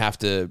Dorian might have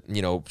to,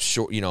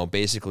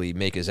 basically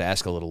make his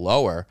ask a little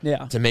lower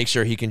to make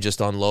sure he can just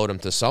unload him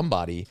to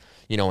somebody,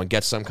 and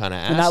get some kind of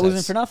assets. And not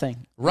losing for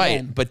nothing. Right.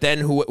 Again. But then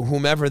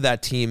whomever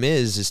that team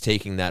is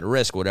taking that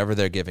risk, whatever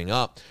they're giving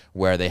up,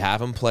 where they have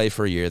him play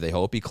for a year, they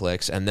hope he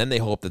clicks, and then they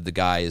hope that the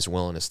guy is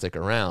willing to stick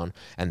around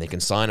and they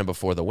can sign him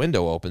before the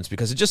window opens,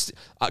 because it just,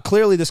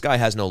 clearly this guy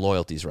has no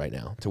loyalties right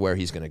now to where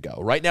he's going to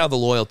go. Right now the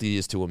loyalty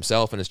is to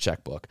himself and his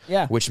checkbook,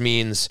 which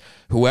means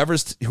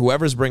whoever's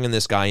bringing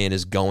this guy in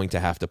is going to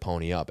have to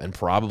pony up and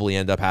probably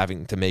end up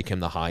having to make him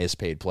the highest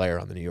paid player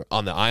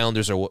on the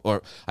Islanders,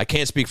 or I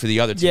can't speak for the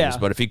other teams,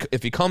 but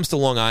if he comes to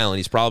Long Island,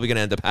 he's probably going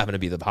to end up having to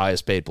be the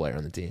highest paid player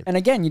on the team. And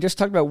again, you just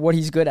talked about what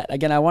he's good at.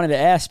 Again, I wanted to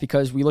ask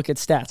because we look at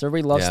stats.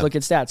 Everybody loves to look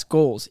at stats,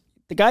 goals.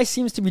 The guy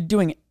seems to be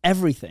doing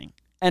everything.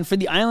 And for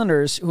the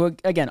Islanders, who,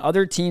 again,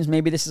 other teams,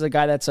 maybe this is a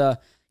guy that's not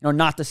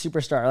the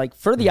superstar. Like,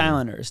 for the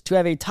Islanders to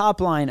have a top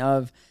line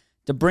of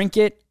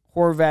DeBrincat,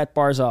 Horvat,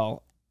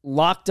 Barzal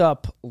locked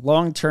up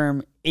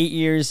long-term, 8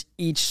 years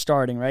each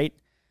starting, right?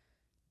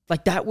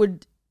 Like, I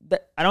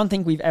don't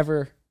think we've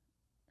ever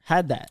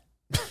had that.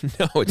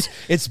 No,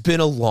 it's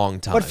been a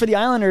long time. But for the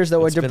Islanders,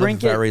 though, it's been a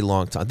very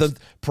long time.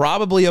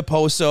 Probably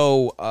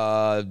Oposo,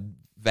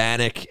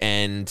 Vanek,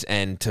 and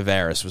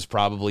Tavares was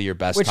probably your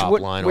best top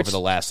line over the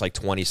last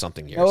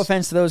 20-something years. No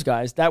offense to those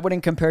guys, that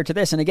wouldn't compare to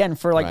this. And again,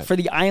 for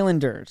the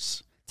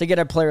Islanders to get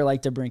a player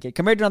like DeBrincat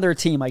compared to another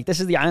team, this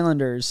is the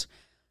Islanders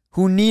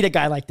who need a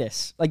guy like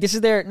this. Like, this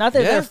is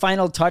their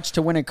final touch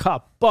to win a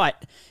cup.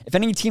 But if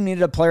any team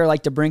needed a player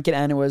like DeBrincat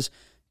and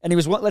he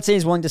was, let's say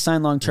he's willing to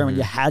sign long-term and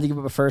you had to give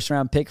up a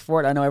first-round pick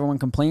for it. I know everyone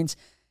complains.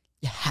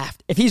 You have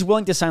to. If he's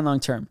willing to sign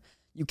long-term,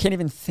 you can't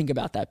even think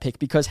about that pick,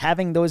 because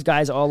having those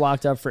guys all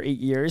locked up for 8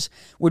 years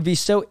would be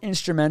so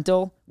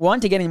instrumental,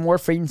 one, to getting more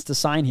free agents to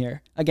sign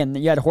here. Again,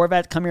 you had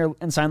Horvat come here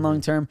and sign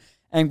long-term,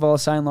 Engvall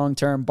sign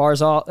long-term,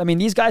 Barzal. I mean,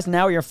 these guys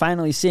now you're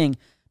finally seeing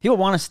people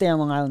want to stay on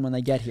Long Island when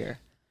they get here.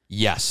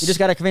 Yes. You just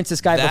got to convince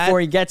this guy before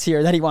he gets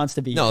here that he wants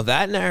to be. No,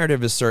 that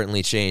narrative has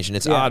certainly changed. And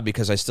it's odd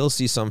because I still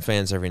see some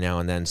fans every now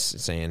and then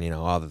saying,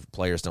 the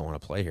players don't want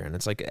to play here. And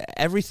it's like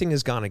everything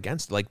has gone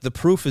against. Like, the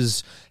proof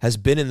has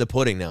been in the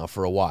pudding now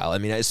for a while. I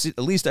mean, at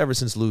least ever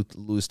since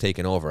Lou's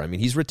taken over. I mean,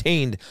 he's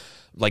retained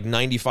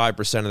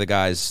 95% of the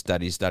guys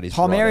that he's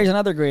Palmieri's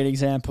another great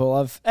example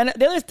of. And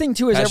the other thing,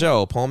 too, is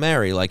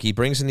Palmieri, he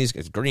brings in these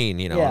Green,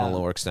 on a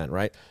lower extent,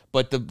 right?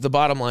 But the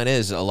bottom line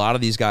is, a lot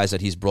of these guys that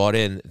he's brought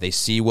in, they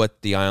see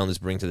what the Islanders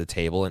bring to the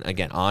table, and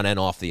again, on and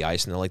off the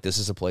ice, and they're like, this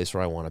is a place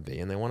where I want to be,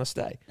 and they want to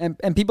stay.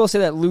 And people say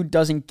that Lou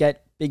doesn't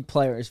get big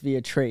players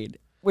via trade,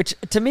 which,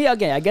 to me,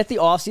 again, I get the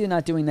offseason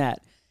not doing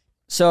that.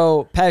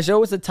 So Pajot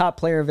was the top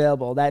player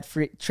available, that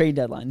free trade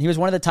deadline. He was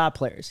one of the top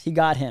players. He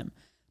got him.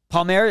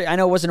 Palmieri, I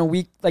know it wasn't a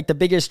week, the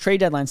biggest trade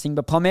deadline thing,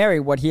 but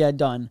Palmieri, what he had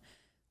done,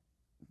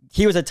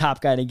 he was a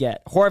top guy to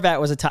get. Horvat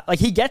was a top,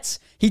 he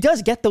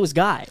does get those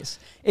guys.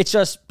 It's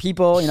just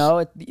people,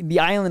 the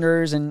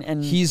Islanders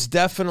and he's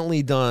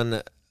definitely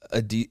done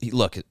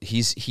look,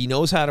 he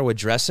knows how to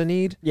address a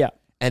need. Yeah.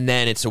 And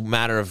then it's a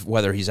matter of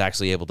whether he's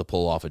actually able to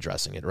pull off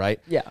addressing it, right?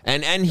 Yeah.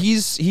 And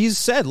he's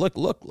said,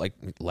 look, like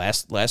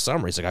last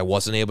summer, he's like, I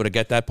wasn't able to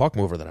get that puck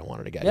mover that I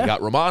wanted to get. Yeah. He got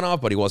Romanov,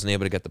 but he wasn't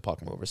able to get the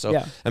puck mover. So,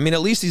 Yeah. I mean,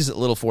 at least he's a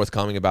little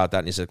forthcoming about that.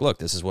 And he's like, look,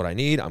 this is what I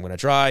need. I'm going to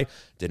try.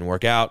 Didn't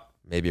work out.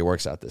 Maybe it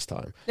works out this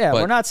time. Yeah,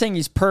 but we're not saying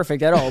he's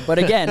perfect at all. But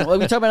again, what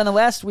we talked about in the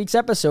last week's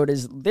episode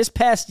is this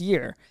past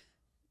year,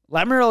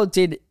 Lamoriello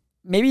did.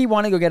 Maybe he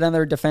wanted to go get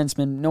another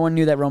defenseman. No one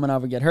knew that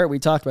Romanov would get hurt. We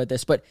talked about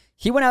this. But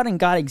he went out and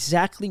got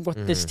exactly what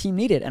this team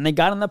needed. And they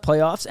got in the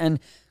playoffs.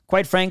 And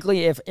quite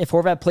frankly, if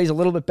Horvat plays a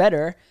little bit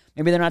better,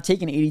 maybe they're not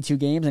taking 82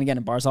 games. And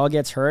again, Barzal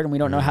gets hurt, and we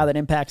don't know how that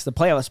impacts the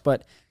playoffs.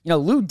 But,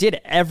 Lou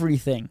did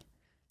everything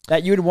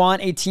that you'd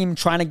want a team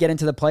trying to get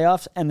into the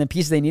playoffs and the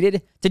pieces they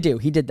needed to do.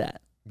 He did that.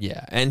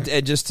 Yeah, and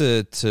just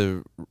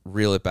to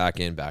reel it back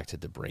to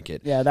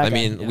DeBrincat. Yeah, that I guy,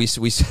 mean,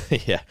 yeah.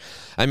 yeah.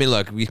 I mean,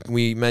 look,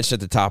 we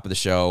mentioned at the top of the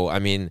show. I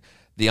mean,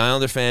 the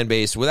Islander fan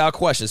base, without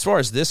question, as far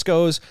as this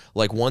goes,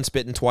 like once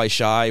bitten, twice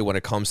shy when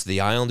it comes to the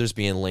Islanders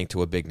being linked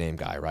to a big name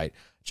guy, right?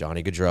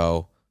 Johnny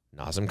Gaudreau,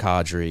 Nazem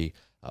Kadri,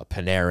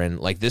 Panarin.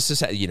 Like this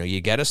is,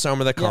 you get a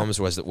summer that comes,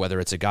 whether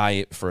it's a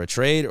guy for a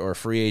trade or a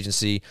free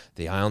agency,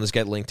 the Islanders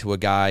get linked to a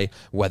guy,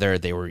 whether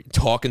they were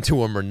talking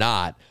to him or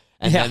not.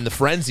 And then the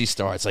frenzy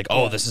starts like,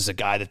 oh, this is a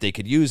guy that they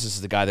could use. This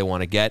is the guy they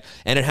want to get.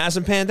 And it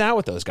hasn't panned out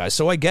with those guys.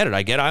 So I get it.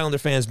 I get Islander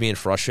fans being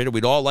frustrated.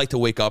 We'd all like to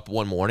wake up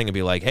one morning and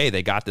be like, hey,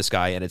 they got this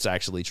guy, and it's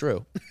actually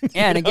true.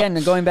 And again,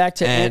 going back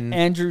to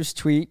Andrew's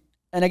tweet,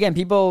 and again,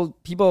 people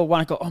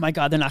want to go, oh my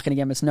God, they're not going to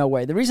get him. It's no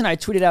way. The reason I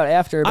tweeted out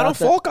after about I don't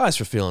fault guys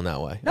for feeling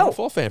that way. No. I don't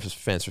fault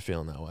fans for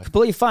feeling that way.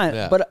 Completely fine.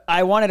 Yeah. But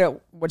I wanted to,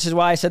 which is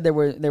why I said there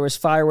was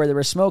fire where there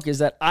was smoke, is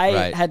that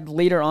I had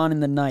later on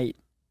in the night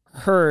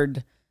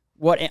heard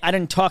what I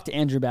didn't talk to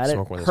Andrew about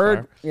Smoke when it. there's Heard,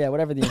 fire? yeah,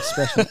 whatever the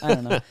expression. I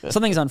don't know.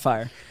 Something's on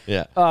fire.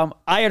 Yeah.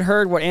 I had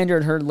heard what Andrew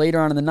had heard later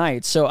on in the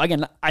night. So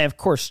again, I of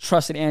course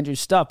trusted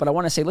Andrew's stuff, but I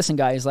want to say, listen,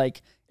 guys,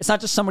 like it's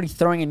not just somebody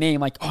throwing a name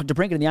like, oh,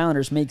 DeBrincat and the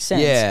Islanders makes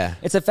sense. Yeah.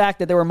 It's the fact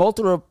that there were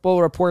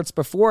multiple reports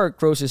before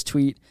Gross's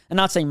tweet. I'm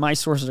not saying my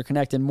sources are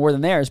connected more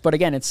than theirs, but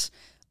again, it's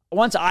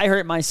once I heard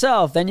it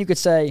myself, then you could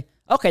say,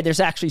 okay,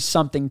 there's actually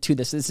something to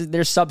this.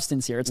 There's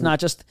substance here. It's not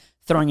just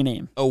throwing a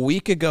name. A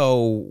week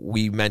ago,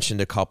 we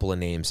mentioned a couple of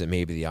names that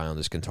maybe the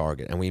Islanders can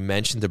target, and we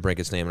mentioned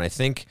DeBrincat's name, and I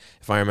think,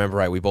 if I remember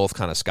right, we both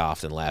kind of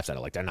scoffed and laughed at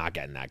it, like, they're not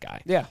getting that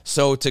guy. Yeah.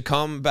 So to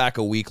come back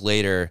a week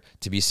later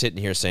to be sitting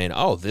here saying,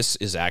 oh, this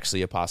is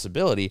actually a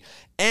possibility,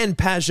 and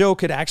Pajot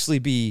could actually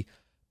be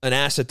an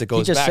asset that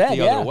goes back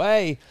the other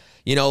way.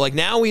 Like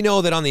now we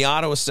know that on the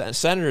Ottawa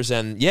Senators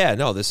end,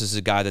 this is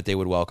a guy that they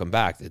would welcome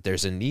back. That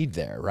there's a need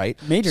there, right?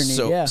 Major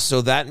need, yeah.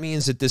 So that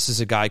means that this is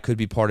a guy could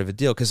be part of a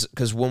deal.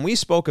 Because when we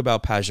spoke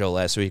about Pajot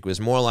last week, it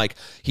was more like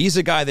he's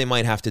a guy they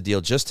might have to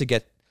deal just to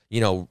get,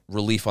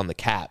 relief on the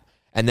cap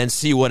and then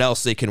see what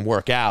else they can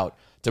work out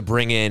to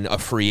bring in a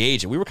free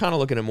agent. We were kind of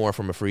looking at more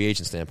from a free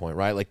agent standpoint,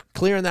 right? Like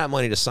clearing that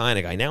money to sign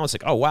a guy. Now it's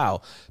like, oh,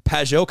 wow,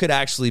 Pajot could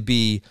actually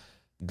be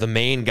the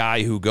main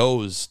guy who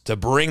goes to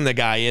bring the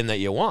guy in that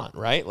you want,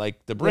 right?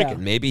 Like DeBrincat,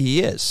 maybe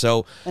he is.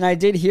 So, and I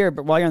did hear,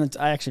 but while you're on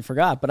I actually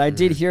forgot, but I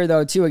did hear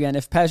though too. Again,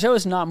 if Pajot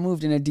is not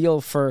moved in a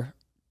deal for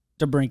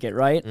DeBrincat,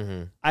 right?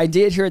 I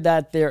did hear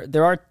that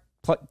there are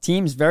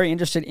teams very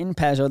interested in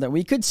Pajot that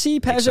we could see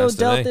Pajot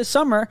dealt this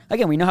summer.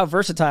 Again, we know how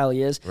versatile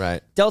he is.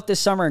 Right. Dealt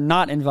this summer,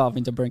 not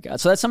involving DeBrincat.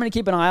 So that's something to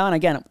keep an eye on.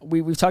 Again,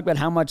 we've talked about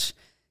how much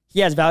he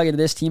has value to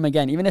this team.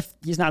 Again, even if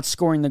he's not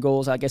scoring the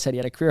goals, like I said, he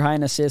had a career high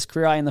in assists,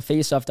 career high in the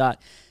faceoff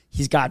dot.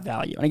 He's got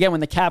value. And again, when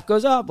the cap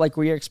goes up, like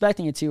we're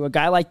expecting it to, a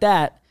guy like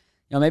that,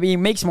 maybe he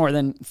makes more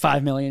than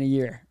 $5 million a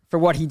year for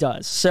what he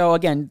does. So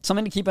again,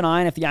 something to keep an eye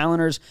on. If the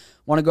Islanders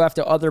want to go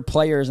after other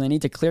players and they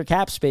need to clear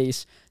cap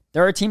space,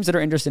 there are teams that are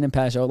interested in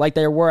Pajot, like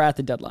they were at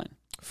the deadline.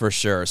 For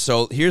sure.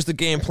 So here's the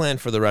game plan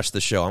for the rest of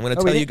the show. I'm going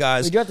to tell you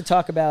guys. We do have to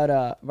talk about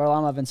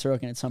Varlamov and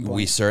Sorokin at some point.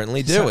 We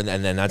certainly do, and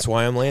then that's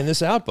why I'm laying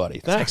this out, buddy.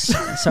 Thanks.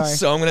 Sorry.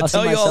 So I'm going to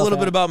tell you all a little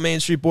bit about Main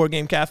Street Board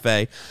Game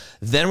Cafe.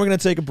 Then we're going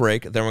to take a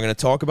break. Then we're going to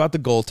talk about the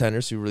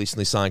goaltenders who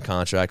recently signed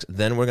contracts.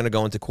 Then we're going to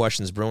go into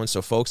Questions Brewing.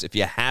 So, folks, if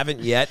you haven't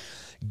yet,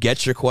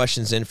 get your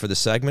questions in for the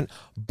segment,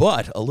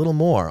 but a little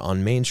more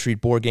on Main Street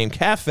Board Game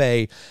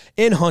Cafe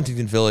in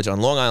Huntington Village on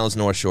Long Island's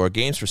North Shore.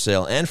 Games for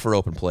sale and for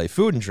open play,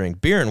 food and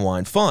drink, beer and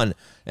wine, fun,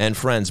 and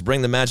friends.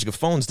 Bring the magic of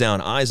phones down,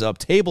 eyes up,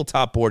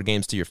 tabletop board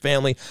games to your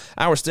family.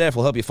 Our staff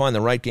will help you find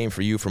the right game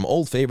for you, from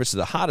old favorites to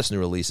the hottest new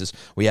releases.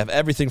 We have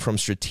everything from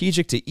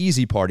strategic to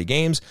easy party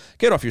games.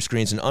 Get off your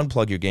screens and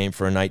unplug your game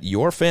for a night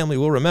your family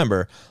will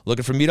remember.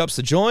 Looking for meetups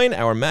to join?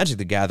 Our Magic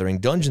the Gathering,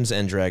 Dungeons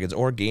 & Dragons,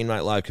 or Game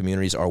Night Live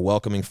communities are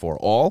welcoming for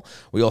all.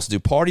 We also do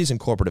parties and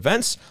corporate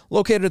events.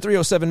 Located at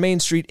 307 Main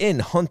Street in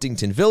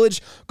Huntington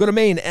Village. Go to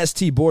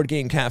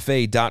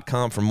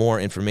mainstboardgamecafe.com for more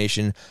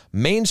information.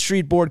 Main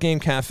Street Board Game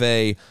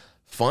Cafe.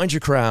 Find your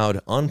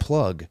crowd.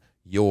 Unplug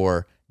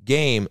your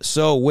game.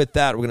 So with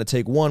that, we're going to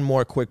take one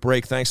more quick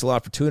break. Thanks a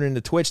lot for tuning in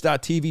to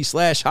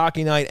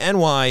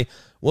twitch.tv/HockeyNightNY.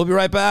 We'll be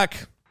right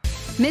back.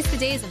 Miss the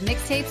days of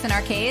mixtapes and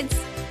arcades?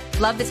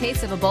 Love the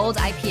taste of a bold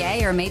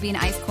IPA or maybe an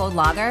ice-cold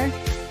lager?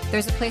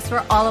 There's a place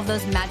where all of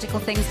those magical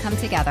things come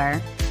together.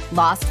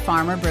 Lost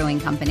Farmer Brewing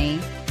Company.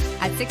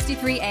 At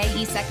 63A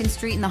East 2nd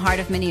Street in the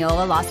heart of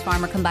Mineola, Lost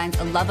Farmer combines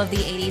a love of the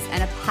 80s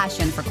and a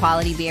passion for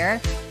quality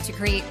beer to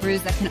create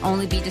brews that can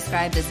only be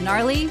described as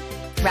gnarly,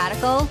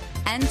 radical,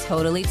 and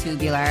totally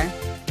tubular.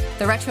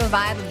 The retro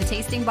vibe of the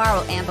tasting bar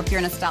will amp up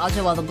your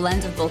nostalgia, while the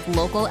blend of both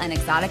local and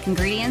exotic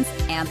ingredients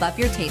amp up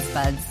your taste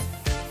buds.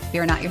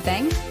 Beer not your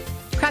thing?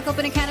 Crack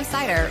open a can of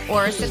cider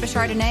or sip a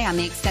Chardonnay on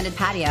the extended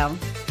patio.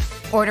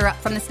 Order up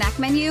from the snack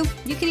menu.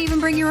 You can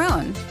even bring your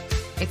own.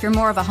 If you're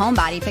more of a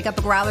homebody, pick up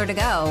a growler to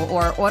go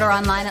or order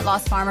online at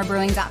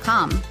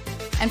lostfarmerbrewing.com.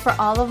 And for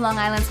all of Long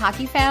Island's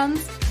hockey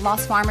fans,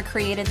 Lost Farmer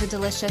created the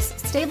delicious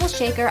Stable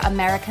Shaker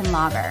American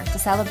Lager to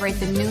celebrate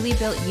the newly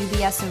built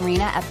UBS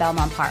Arena at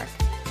Belmont Park.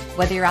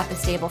 Whether you're at the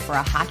stable for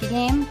a hockey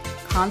game,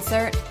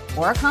 concert,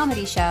 or a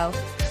comedy show,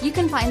 you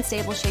can find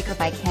Stable Shaker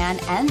by can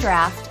and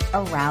draft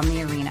around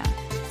the arena.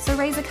 So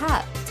raise a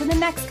cup to the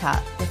next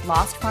cup with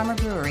Lost Farmer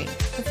Brewery,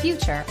 the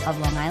future of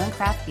Long Island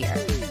craft beer.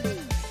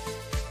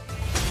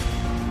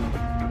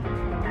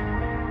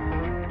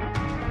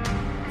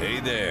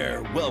 Hey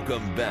there,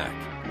 welcome back.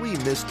 We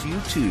missed you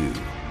too.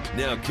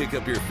 Now kick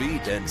up your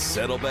feet and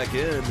settle back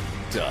in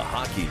to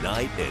Hockey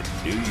Night in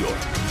New York.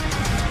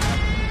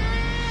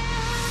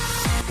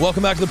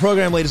 Welcome back to the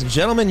program, ladies and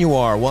gentlemen. You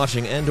are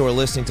watching and or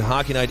listening to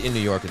Hockey Night in New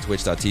York at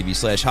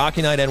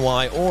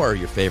twitch.tv/HockeyNightNY or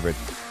your favorite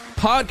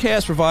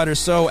podcast provider.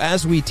 So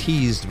as we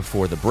teased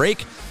before the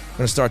break, we're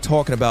going to start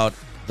talking about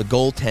the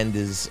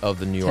goaltenders of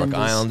the New York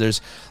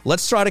Islanders.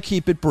 Let's try to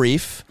keep it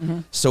brief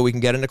so we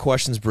can get into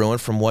questions brewing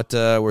from what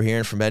we're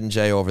hearing from Ed and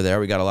Jay over there.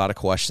 We got a lot of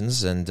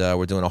questions, and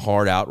we're doing a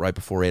hard out right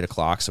before 8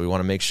 o'clock, so we want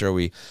to make sure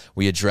we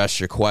address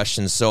your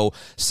questions. So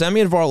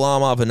Semyon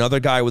Varlamov, another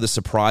guy with a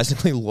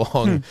surprisingly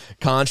long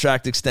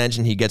contract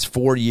extension. He gets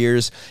 4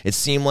 years. It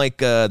seemed like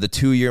the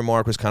 2-year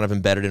mark was kind of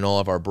embedded in all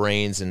of our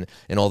brains and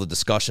in all the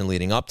discussion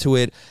leading up to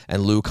it,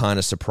 and Lou kind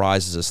of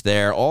surprises us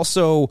there.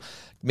 Also,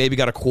 maybe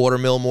got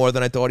 $250,000 more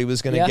than I thought he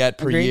was going to get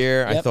per year.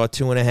 Yep. I thought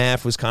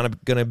 2.5 was kind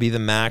of going to be the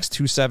max.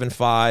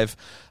 2.75,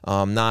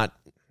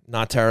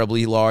 not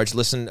terribly large.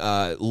 Listen,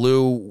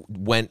 Lou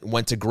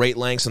went to great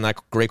lengths on that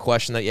great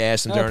question that you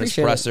asked him during his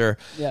presser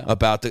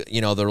about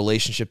the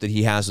relationship that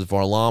he has with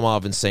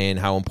Varlamov, and saying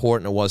how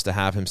important it was to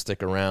have him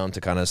stick around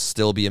to kind of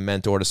still be a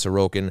mentor to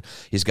Sorokin.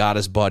 He's got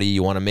his buddy.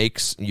 You want to make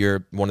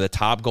one of the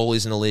top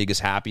goalies in the league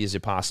as happy as you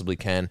possibly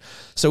can.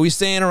 So he's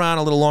staying around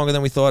a little longer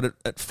than we thought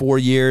at 4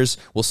 years.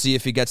 We'll see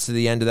if he gets to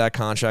the end of that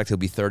contract. He'll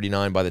be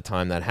 39 by the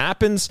time that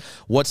happens.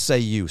 What say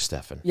you,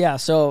 Stefan? Yeah,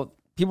 so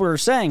people were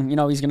saying,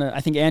 he's going to,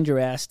 I think Andrew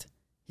asked,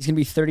 he's going to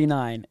be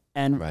 39.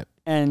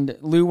 And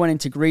Lou went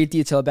into great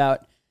detail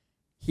about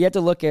he had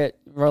to look at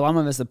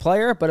Varlamov as the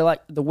player, but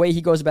like the way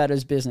he goes about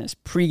his business,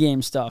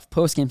 pregame stuff,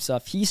 postgame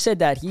stuff. He said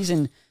that he's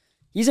in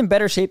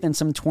better shape than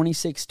some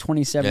 26,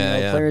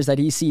 27-year-old players that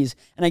he sees.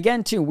 And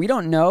again, too, we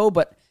don't know,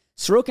 but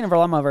Sorokin and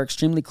Varlamov are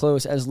extremely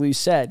close, as Lou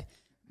said.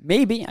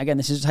 Maybe, again,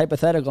 this is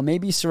hypothetical,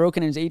 maybe Sorokin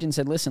and his agent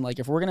said, listen, like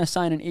if we're going to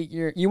sign an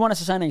 8-year, you want us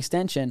to sign an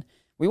extension,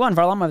 we want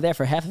Varlamov there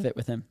for half of it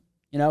with him.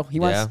 He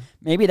wants,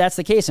 maybe that's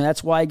the case, and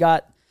that's why I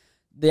got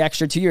the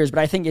extra 2 years.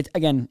 But I think,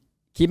 again,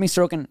 keeping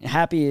Sorokin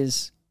happy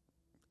is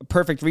a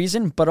perfect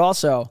reason, but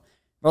also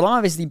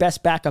Varlamov is the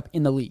best backup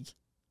in the league.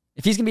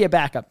 If he's going to be a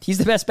backup, he's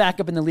the best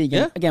backup in the league.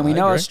 And again, we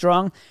know how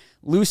strong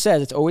Lou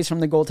says it's always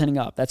from the goaltending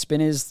up. That's been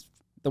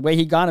the way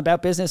he gone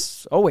about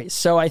business always.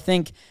 So I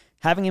think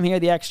having him here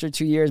the extra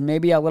 2 years,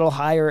 maybe a little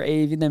higher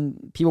AAV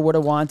than people would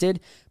have wanted.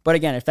 But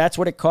again, if that's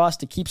what it costs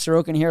to keep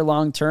Sorokin here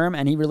long term,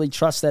 and he really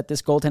trusts that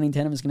this goaltending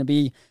tandem is going to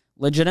be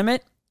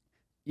legitimate,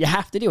 you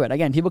have to do it.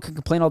 Again, people can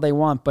complain all they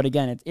want, but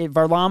again,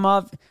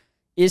 Varlamov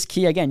is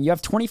key. Again, you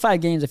have 25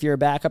 games if you're a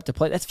backup to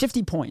play. That's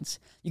 50 points.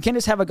 You can't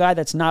just have a guy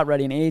that's not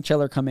ready, an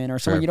AHLer come in, or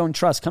someone you don't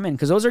trust come in,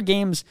 because those are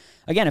games,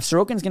 again, if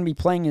Sorokin's going to be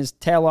playing his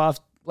tail off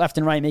left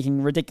and right,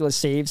 making ridiculous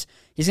saves,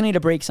 he's going to need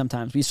a break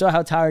sometimes. We saw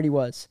how tired he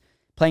was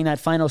playing that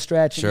final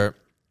stretch. Sure.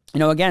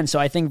 Again, so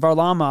I think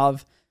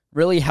Varlamov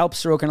really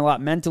helps Sorokin a lot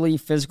mentally,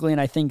 physically,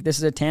 and I think this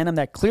is a tandem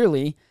that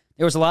clearly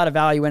there was a lot of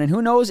value in. And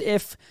who knows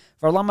if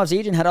Varlamov's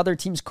agent had other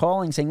teams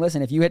calling saying,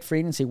 listen, if you hit free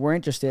agency, we're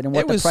interested, and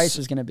what the price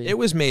was going to be. It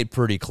was made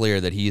pretty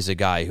clear that he's a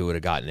guy who would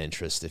have gotten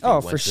interest if he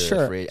went for to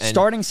sure. free.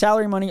 Starting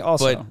salary money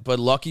also. But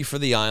lucky for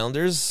the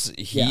Islanders,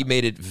 he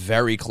made it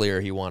very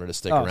clear he wanted to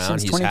stick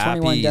around. He's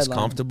happy, he's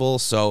comfortable.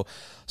 So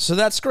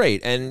that's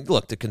great. And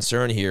look, the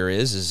concern here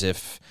is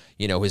if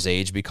his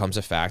age becomes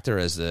a factor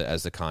as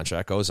the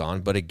contract goes on.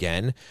 But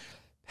again,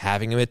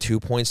 having him at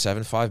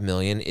 $2.75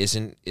 million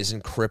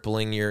isn't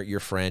crippling your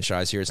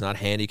franchise here. It's not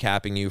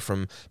handicapping you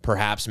from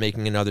perhaps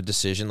making another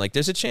decision. Like,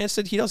 there's a chance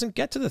that he doesn't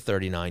get to the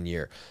 39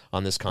 year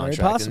on this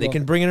contract, and they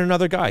can bring in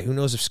another guy. Who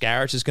knows if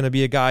Skarich is going to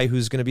be a guy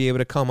who's going to be able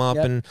to come up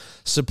and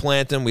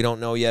supplant him. We don't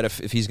know yet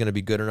if he's going to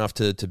be good enough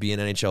to be an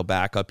NHL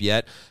backup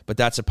yet, but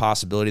that's a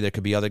possibility. There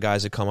could be other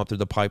guys that come up through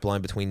the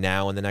pipeline between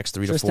now and the next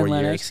 3 to 4 years.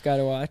 Lennox, got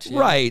to watch.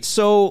 Right.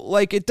 So,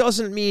 it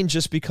doesn't mean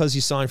just because he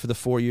signed for the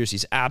 4 years,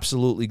 he's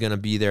absolutely going to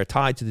be there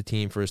tied to to the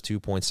team for his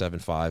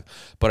 2.75.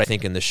 But I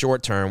think in the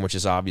short term, which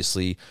is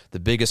obviously the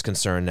biggest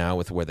concern now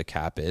with where the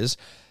cap is,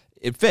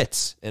 it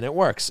fits and it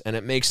works and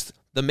it makes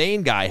the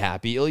main guy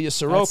happy, Ilya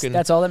Sorokin.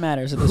 That's all that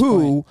matters at this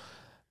point.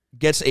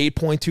 Gets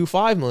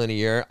 $8.25 million a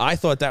year. I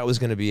thought that was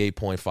going to be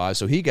 $8.5,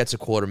 so he gets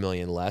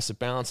 $250,000 less. It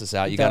balances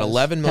out. You got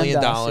 $11 million.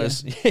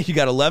 You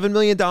got $11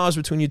 million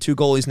between you two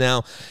goalies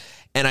now,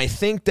 and I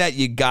think that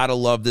you gotta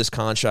love this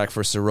contract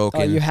for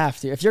Sorokin. Oh, you have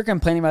to. If you're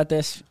complaining about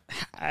this,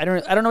 I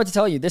don't know what to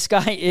tell you. This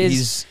guy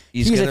is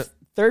he's a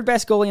third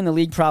best goalie in the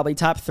league, probably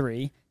top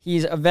 3.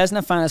 He's a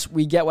Vezina finalist.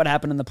 We get what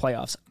happened in the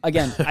playoffs.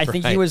 Again, I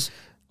think he was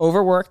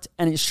overworked,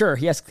 and sure,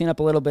 he has to clean up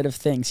a little bit of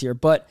things here,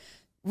 but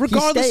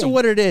regardless of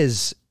what it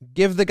is,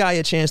 give the guy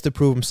a chance to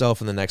prove himself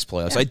in the next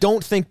playoffs. I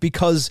don't think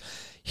because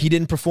he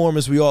didn't perform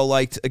as we all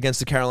liked against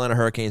the Carolina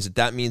Hurricanes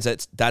that means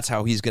that's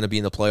how he's going to be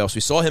in the playoffs.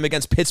 We saw him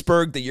against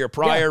Pittsburgh the year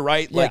prior,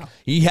 right? Like,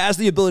 he has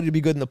the ability to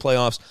be good in the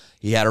playoffs.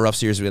 He had a rough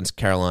series against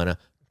Carolina.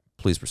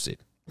 Please proceed.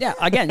 Yeah,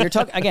 you're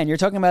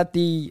talking about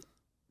the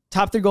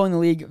top 3 goalie in the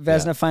league,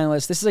 Vezina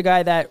finalist. This is a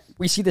guy that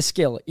we see the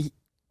skill.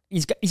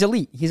 He's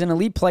elite. He's an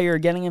elite player,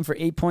 getting him for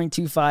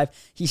 8.25.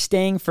 He's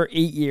staying for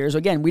 8 years.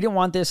 Again, we didn't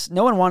want this.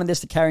 No one wanted this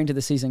to carry into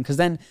the season because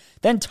then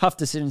tough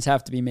decisions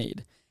have to be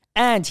made.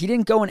 And he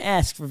didn't go and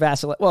ask for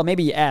Vasilevsky. Well,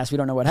 maybe he asked. We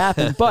don't know what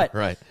happened.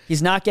 But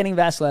He's not getting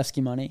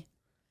Vasilevsky money.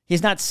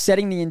 He's not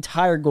setting the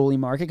entire goalie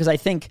market because I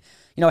think,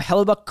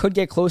 Hellebuck could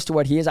get close to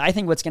what he is. I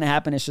think what's going to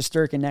happen is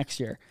Shesterkin next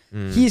year.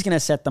 He's going to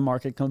set the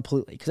market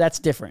completely because that's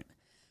different.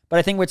 But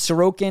I think with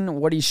Sorokin,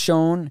 what he's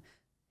shown,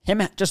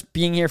 him just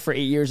being here for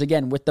 8 years,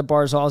 again, with the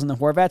Barzals and the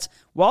Horvats,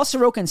 while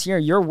Sorokin's here,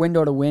 your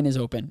window to win is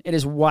open. It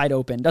is wide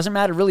open. Doesn't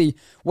matter really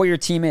what your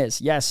team is.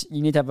 Yes,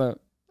 you need to have a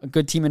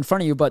good team in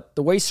front of you, but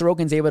the way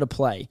Sorokin's able to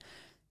play,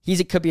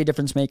 it could be a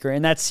difference maker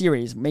in that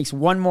series. Makes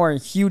one more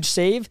huge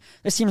save.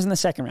 This team's in the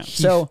second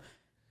round.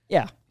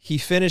 He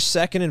finished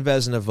second in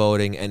Vezina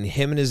voting, and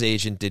him and his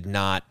agent did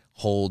not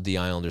hold the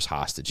Islanders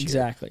hostage here.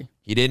 Exactly.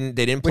 They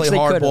didn't play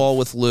hardball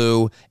with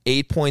Lou.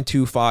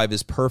 8.25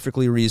 is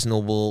perfectly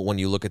reasonable when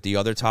you look at the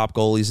other top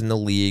goalies in the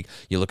league.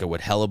 You look at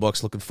what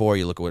Hellebuck's looking for.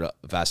 You look at what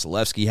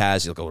Vasilevsky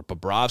has. You look at what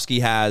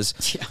Bobrovsky has.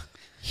 Yeah.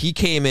 He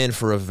came in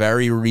for a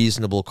very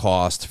reasonable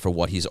cost for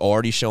what he's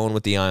already shown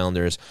with the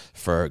Islanders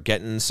for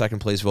getting second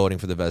place voting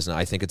for the Vezina.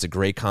 I think it's a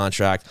great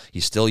contract.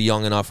 He's still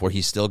young enough where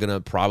he's still going to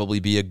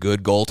probably be a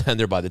good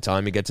goaltender by the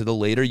time we get to the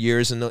later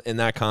years in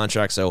that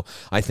contract. So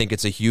I think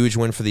it's a huge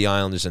win for the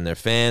Islanders and their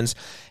fans.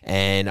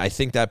 And I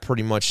think that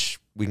pretty much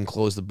we can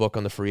close the book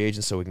on the free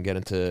agents so we can get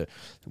into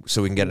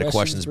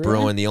questions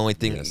brewing. The only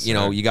thing,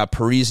 you got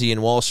Parise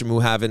and Wahlstrom who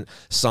haven't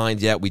signed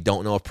yet. We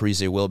don't know if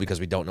Parise will because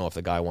we don't know if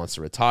the guy wants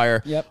to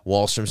retire. Yep.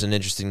 Wahlstrom's an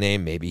interesting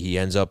name. Maybe he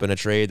ends up in a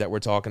trade that we're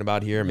talking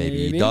about here.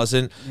 Maybe he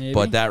doesn't.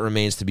 But that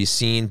remains to be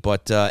seen.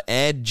 But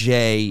Ed,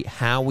 Jay,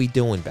 how we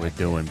doing back? We're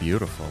doing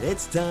beautiful.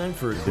 It's time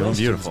for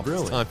Questions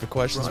Brewing. It's time for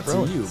Questions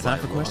Brewing. It's time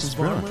for Questions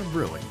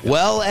Brewing.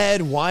 Well,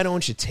 Ed, why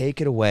don't you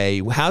take it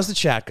away? How's the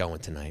chat going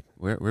tonight?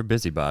 We're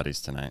busybodies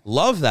tonight.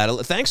 Love that.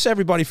 Thanks to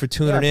everybody for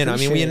tuning in. I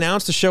mean, we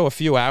announced the show a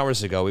few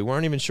hours ago. We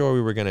weren't even sure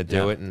we were going to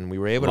do it, and we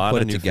were able to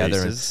put it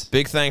together. And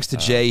big thanks to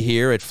Jay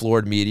here at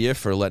Floored Media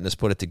for letting us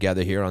put it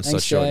together here on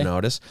such short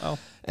notice. Oh.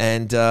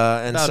 And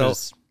so,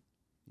 as,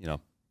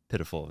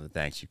 pitiful of the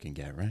thanks you can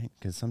get, right?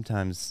 Because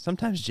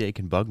sometimes Jay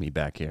can bug me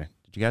back here.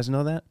 Did you guys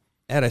know that?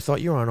 Ed, I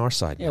thought you were on our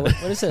side. Yeah,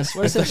 what is this?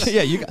 What is this?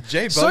 Yeah,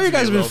 Jay. So you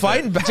guys have been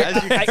fighting back.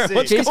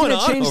 Jay's going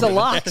to change the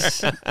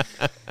locks.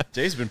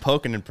 Jay's been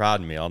poking and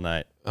prodding me all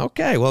night.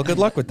 Okay, well, good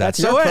luck with that. That's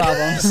your Ed,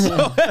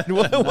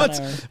 problem.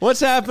 what's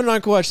happening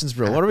on Questions,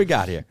 bro? What do we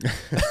got here?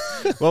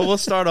 Well, we'll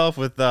start off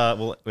with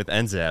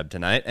Enzab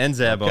tonight.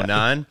 Enzab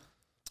 09.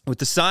 With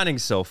the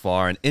signings so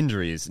far and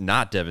injuries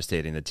not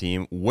devastating the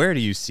team, where do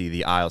you see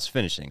the Isles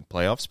finishing?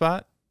 Playoff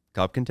spot?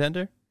 Cup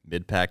contender?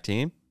 Mid-pack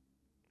team?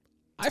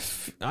 I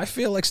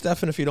feel like,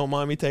 Stefan, if you don't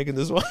mind me taking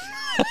this one,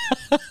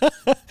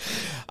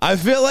 I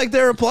feel like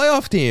they're a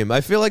playoff team.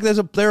 I feel like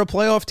they're a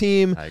playoff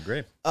team. I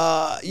agree.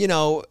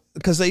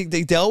 Because they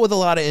dealt with a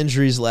lot of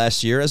injuries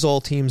last year, as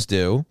all teams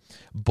do,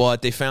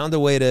 but they found a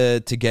way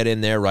to get in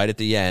there right at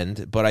the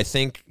end. But I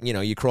think,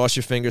 you cross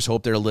your fingers,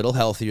 hope they're a little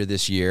healthier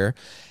this year.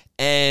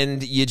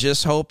 And you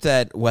just hope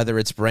that whether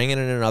it's bringing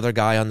in another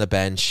guy on the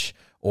bench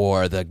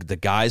or the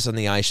guys on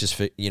the ice just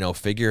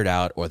figure it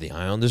out, or the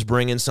Islanders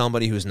bring in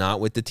somebody who's not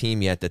with the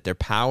team yet, that their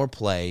power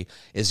play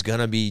is going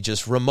to be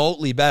just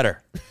remotely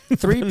better.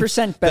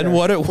 3% better. Than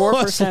what it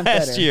was last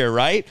better. year,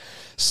 right?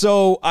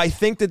 So I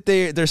think that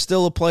they're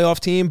still a playoff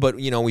team, but,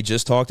 we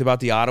just talked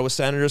about the Ottawa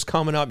Senators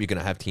coming up. You're going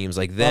to have teams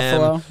like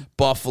them,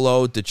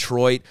 Buffalo,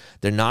 Detroit.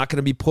 They're not going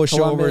to be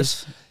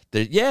pushovers.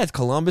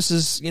 Columbus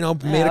has, made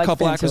a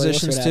couple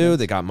acquisitions too.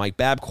 They got Mike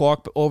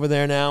Babcock over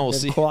there now. We'll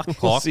see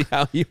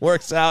how he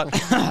works out.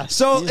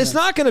 So it's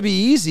not going to be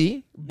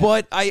easy,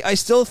 but I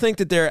still think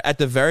that they're at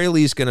the very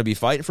least going to be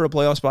fighting for a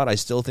playoff spot. I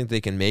still think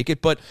they can make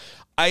it, but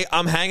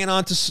I'm hanging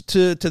on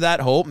to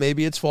that hope.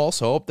 Maybe it's false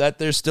hope that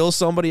there's still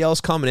somebody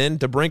else coming in,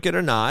 to brink it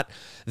or not,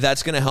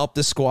 that's going to help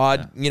the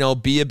squad,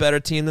 be a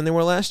better team than they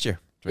were last year.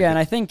 And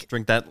I think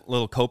drink that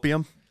little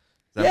copium.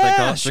 Is that what they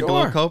call it? Drink a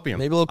little copium.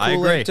 Maybe a little I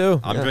Kool-Aid, agree.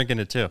 too. I'm drinking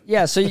it too.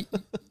 Yeah, so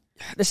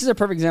this is a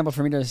perfect example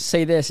for me to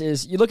say this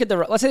is you look at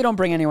let's say they don't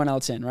bring anyone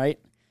else in, right?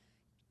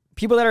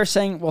 People that are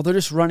saying, well, they're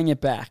just running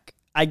it back.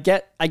 I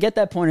get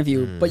that point of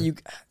view, but you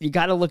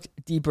got to look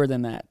deeper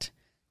than that.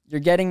 You're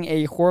getting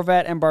a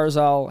Horvat and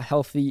Barzal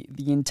healthy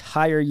the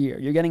entire year.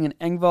 You're getting an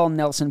Engvall,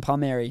 Nelson,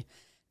 Palmieri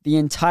the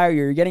entire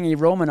year. You're getting a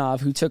Romanov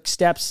who took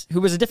steps,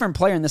 who was a different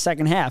player in the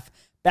second half,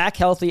 back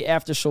healthy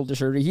after shoulder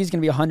surgery. He's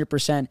going to be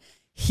 100%.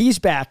 He's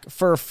back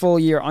for a full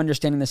year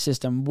understanding the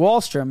system.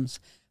 Wallstrom's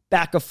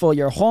back a full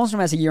year. Holmstrom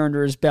has a year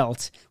under his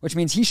belt, which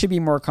means he should be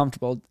more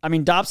comfortable. I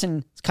mean,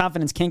 Dobson's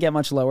confidence can't get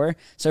much lower,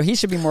 so he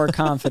should be more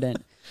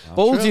confident.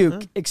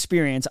 Bolduc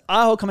experience.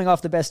 Aho coming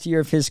off the best year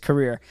of his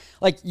career.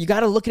 Like, you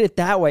got to look at it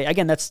that way.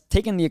 Again, that's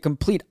taking the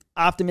complete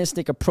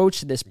optimistic approach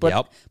to this.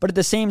 But at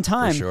the same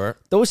time,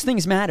 those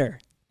things matter.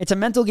 It's a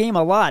mental game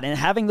a lot. And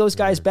having those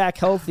guys back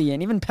healthy,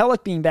 and even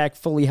Pelech being back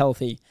fully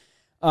healthy,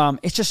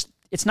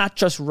 it's not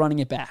just running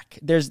it back.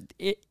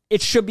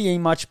 It should be a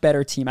much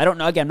better team. I don't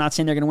know. Again, I'm not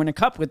saying they're going to win a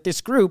cup with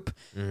this group,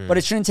 but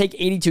it shouldn't take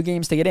 82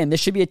 games to get in.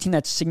 This should be a team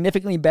that's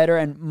significantly better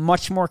and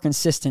much more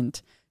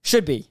consistent.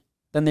 Should be.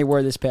 Than they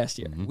were this past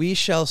year. We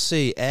shall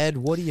see. Ed,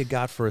 what do you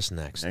got for us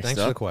next? Thanks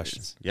for the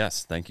questions.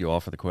 Yes, thank you all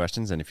for the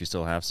questions. And if you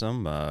still have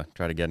some,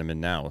 try to get them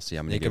in now. We'll see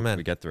how many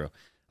we get through.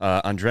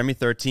 Andremi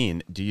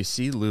 13, do you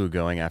see Lou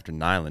going after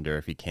Nylander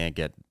if he can't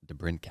get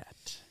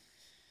DeBrincat?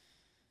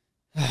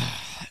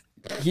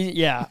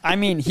 I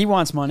mean, he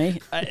wants money.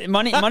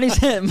 Money's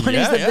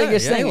the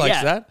biggest thing. He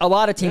likes that. A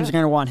lot of teams are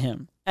going to want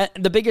him. And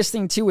the biggest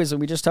thing, too, is when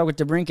we just talked with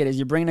DeBrincat, is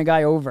you bring a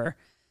guy over,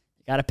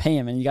 you got to pay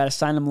him, and you got to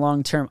sign him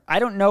long term. We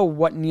don't know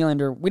what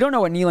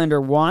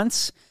Nylander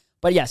wants,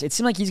 but yes, it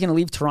seemed like he's going to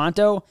leave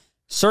Toronto.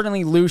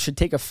 Certainly, Lou should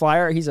take a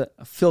flyer. He's a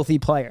filthy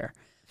player.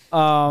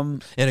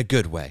 In a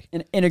good way.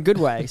 In a good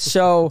way.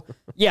 So,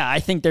 yeah, I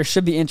think there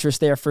should be interest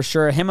there for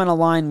sure. Him on a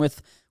line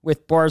with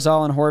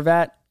Barzal and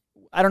Horvat.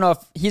 I don't know if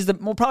he's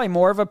probably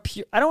more of a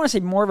pure, I don't want to say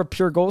more of a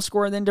pure goal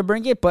scorer than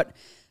DeBrincat, but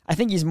I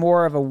think he's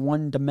more of a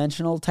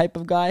one-dimensional type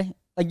of guy.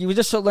 Like, you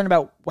just learn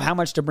about how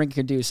much DeBrincat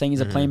could do, saying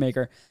he's a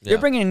playmaker. You're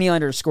bringing in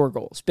Nylander to score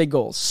goals, big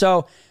goals.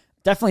 So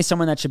definitely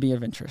someone that should be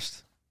of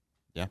interest.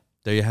 Yeah.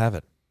 There you have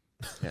it.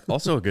 Yeah,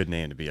 also a good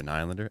name to be an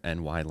Islander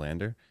and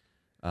Wylander.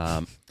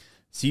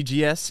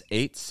 CGS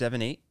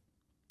 878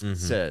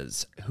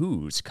 says,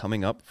 who's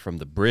coming up from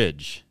the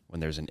bridge when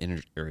there's an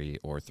injury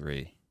or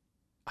three?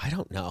 I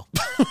don't know.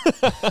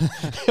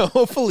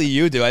 Hopefully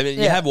you do. I mean,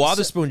 you have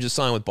Wotherspoon just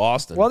signed with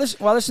Boston.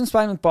 Wotherspoon's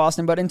signed with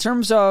Boston, but in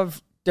terms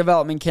of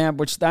development camp,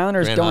 which the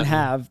Islanders don't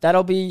have,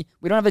 we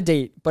don't have a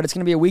date, but it's going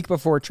to be a week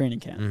before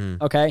training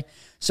camp. Okay?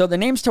 So the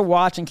names to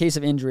watch in case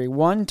of injury.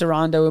 One,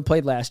 Durando, who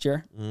played last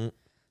year.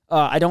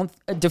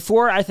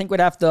 DeFore, I think, would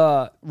have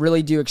to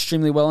really do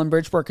extremely well in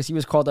Bridgeport because he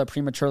was called up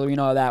prematurely. We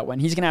know that one.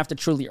 He's going to have to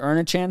truly earn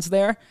a chance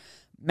there.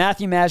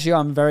 Matthew Maggio,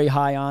 I'm very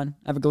high on.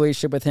 I have a good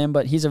relationship with him,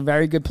 but he's a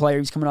very good player.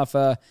 He's coming off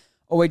a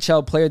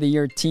OHL Player of the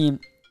Year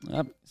team.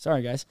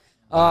 Sorry, guys.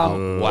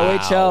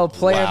 OHL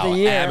Player of the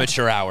Year.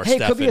 Amateur hour, Hey,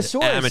 Stefan. Could be a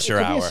source. Amateur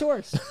hour. Could be a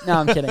source. No,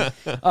 I'm kidding.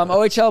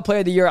 OHL Player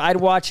of the Year, I'd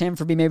watch him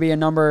for maybe a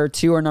number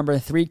 2 or number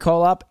 3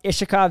 call-up.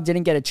 Ishikov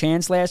didn't get a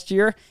chance last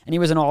year, and he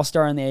was an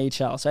all-star in the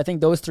AHL. So I think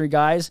those 3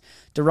 guys,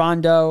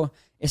 Durando,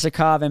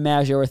 Ishikov, and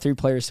Maggio, are 3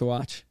 players to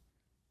watch.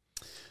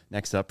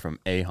 Next up from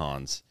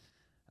Ahans.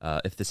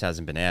 If this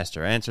hasn't been asked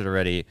or answered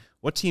already,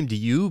 what team do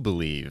you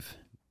believe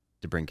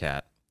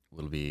DeBrincat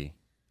will be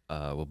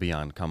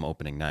on come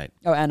opening night?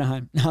 Oh,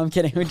 Anaheim. No, I'm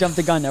kidding. We jumped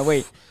the gun now.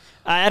 Wait.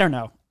 I don't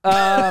know.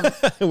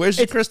 Where's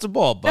your crystal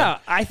ball, bud? No,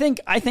 I think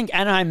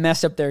Anaheim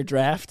messed up their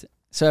draft.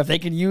 So if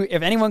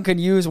anyone could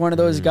use one of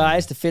those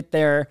guys to fit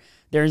their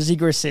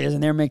Zegras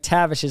and their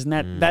McTavishes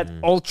and that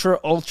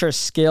ultra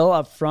skill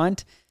up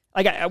front.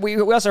 Like we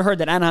also heard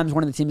that Anaheim's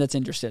one of the teams that's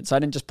interested, so I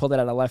didn't just pull that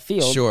out of left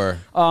field. Sure.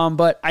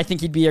 But I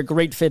think he'd be a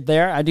great fit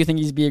there. I do think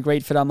he'd be a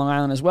great fit on Long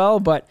Island as well.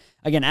 But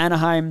again,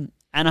 Anaheim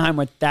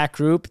with that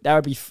group,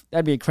 that'd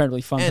be incredibly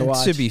fun to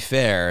watch. And to be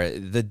fair,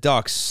 the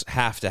Ducks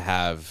have to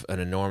have an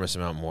enormous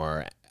amount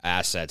more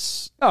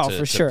assets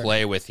to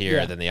play with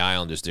here than the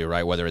Islanders do,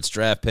 right? Whether it's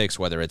draft picks,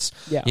 whether it's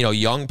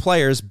young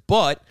players,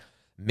 but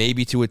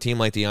maybe to a team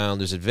like the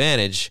Islanders'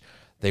 advantage,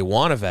 they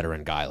want a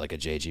veteran guy like a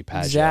J.G.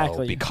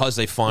 Pageau because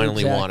they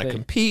finally want to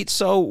compete.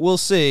 So we'll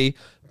see.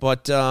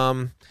 But,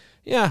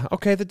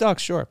 the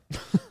Ducks, sure.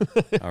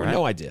 All right.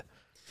 No idea.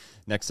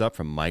 Next up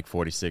from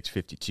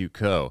Mike4652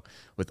 Co.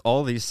 With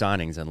all these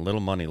signings and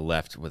little money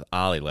left with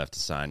Ollie left to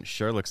sign,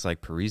 sure looks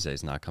like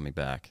Parise's not coming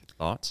back.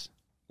 Thoughts?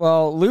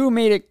 Well, Lou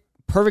made it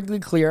perfectly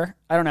clear.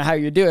 I don't know how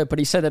you do it, but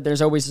he said that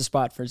there's always a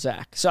spot for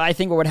Zach. So I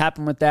think what would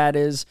happen with that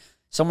is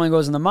Someone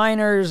goes in the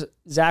minors.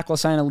 Zach will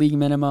sign a league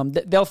minimum.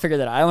 They'll figure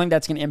that out. I don't think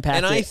that's going to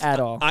impact it at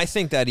all. I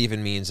think that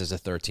even means as a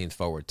 13th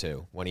forward,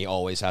 too, when he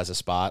always has a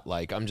spot.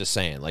 Like, I'm just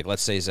saying, like,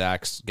 let's say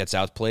Zach gets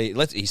outplayed.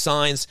 He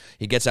signs,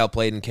 he gets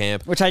outplayed in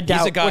camp. Which I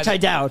doubt.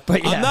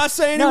 But yeah. I'm not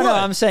saying No, he would.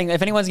 I'm saying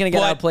if anyone's going to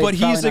get outplayed. But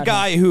he's a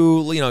guy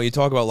who, you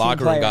talk about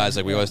locker room player. guys,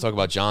 like we always talk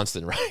about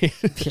Johnston, right?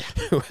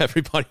 Who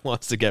everybody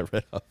wants to get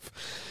rid of.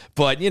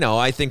 But,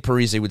 I think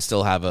Parise would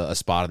still have a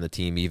spot on the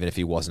team, even if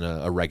he wasn't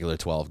a regular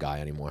 12 guy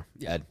anymore.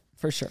 Ed?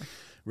 For sure.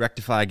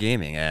 Rectify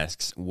Gaming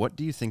asks, what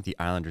do you think the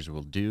Islanders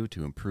will do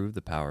to improve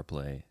the power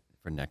play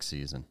for next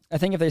season? I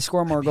think if they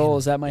score more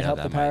goals, that might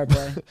help the power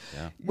play.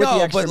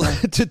 No,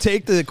 but to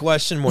take the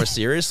question more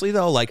seriously,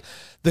 though, like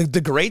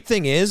the great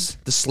thing is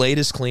the slate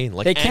is clean.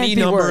 Like any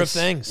number of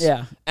things.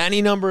 Yeah.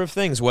 Any number of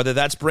things, whether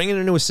that's bringing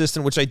a new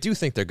assistant, which I do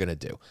think they're going to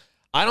do.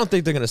 I don't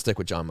think they're going to stick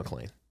with John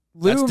McClain.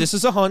 This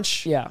is a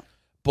hunch. Yeah.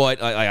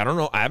 But I don't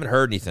know. I haven't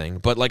heard anything.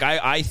 But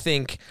I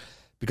think,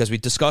 because we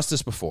discussed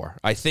this before,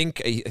 I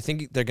think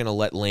they're going to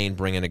let Lane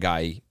bring in a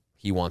guy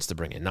he wants to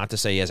bring in. Not to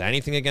say he has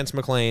anything against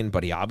McClain,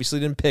 but he obviously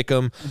didn't pick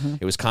him. Mm-hmm.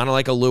 It was kind of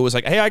like a Lou was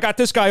like, hey, I got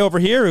this guy over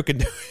here who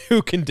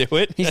can do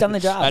it. He's done the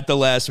job at the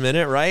last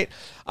minute, right?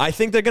 I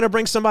think they're going to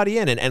bring somebody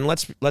in, and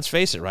let's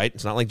face it, right?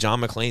 It's not like John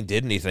McClain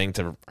did anything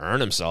to earn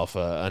himself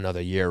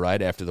another year,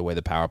 right? After the way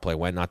the power play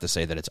went. Not to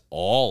say that it's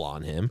all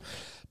on him.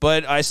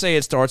 But I say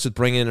it starts with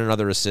bringing in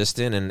another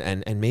assistant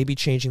and maybe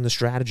changing the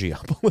strategy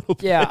up a little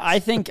bit. Yeah, I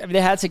think they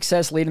had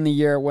success late in the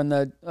year when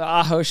the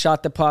Aho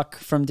shot the puck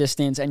from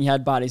distance and you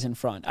had bodies in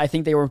front. I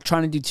think they were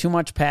trying to do too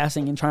much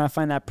passing and trying to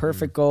find that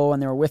perfect goal,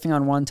 and they were whiffing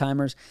on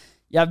one-timers.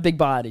 You have big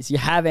bodies. You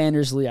have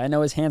Anders Lee. I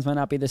know his hands might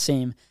not be the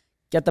same.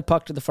 Get the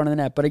puck to the front of the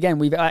net. But again,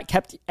 we've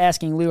kept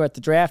asking Lou at the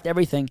draft,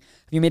 everything,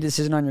 have you made a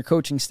decision on your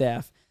coaching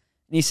staff?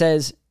 And he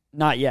says,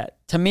 not yet.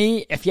 To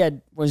me, if he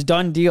was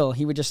done deal,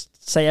 he would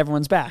just say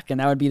everyone's back, and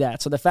that would be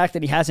that. So the fact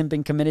that he hasn't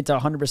been committed to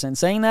 100%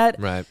 saying that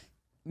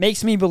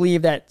makes me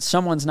believe that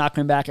someone's not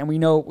coming back, and we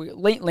know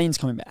Lane's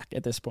coming back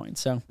at this point.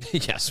 So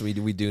yes, we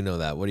do know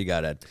that. What do you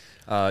got,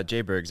 Ed?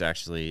 Jay Bergs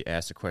actually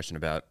asked a question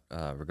about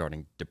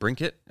regarding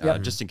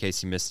DeBrincat, just in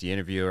case he missed the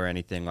interview or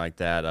anything like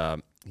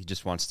that. He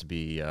just wants to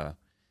be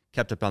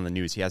kept up on the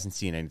news. He hasn't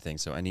seen anything.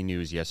 So any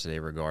news yesterday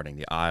regarding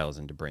the Isles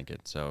and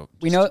DeBrincat. So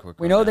we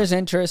know there's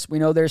interest. We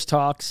know there's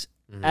talks.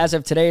 Mm-hmm. As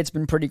of today, it's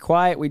been pretty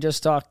quiet. We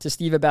just talked to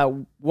Steve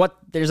about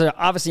there's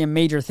obviously a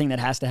major thing that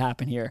has to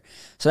happen here.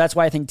 So that's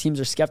why I think teams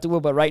are skeptical.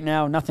 But right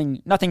now,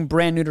 nothing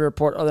brand new to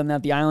report other than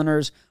that the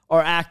Islanders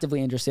are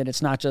actively interested.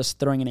 It's not just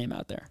throwing a name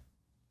out there.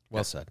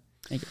 Well said.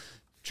 Thank you.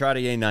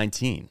 Trottier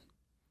 19.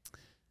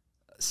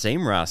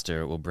 Same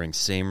roster will bring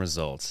same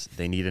results.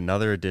 They need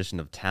another addition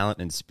of talent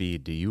and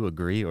speed. Do you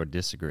agree or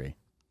disagree?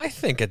 I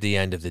think at the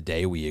end of the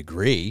day, we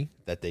agree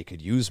that they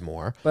could use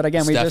more. But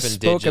again, we just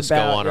spoke about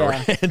go on a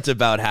rant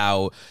about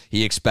how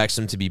he expects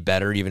them to be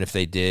better, even if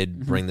they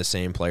did bring the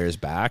same players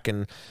back.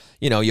 And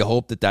you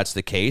hope that that's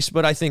the case.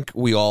 But I think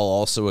we all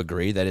also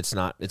agree that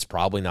it's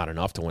probably not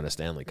enough to win a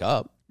Stanley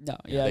Cup. No,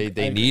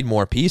 they need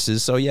more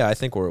pieces. So yeah, I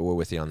think we're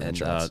with you on that.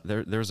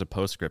 And there's a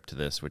postscript to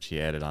this which he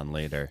added on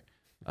later.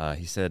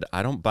 He said,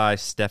 I don't buy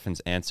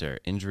Stefan's answer.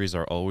 Injuries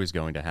are always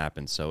going to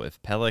happen. So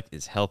if Pelech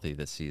is healthy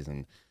this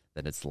season,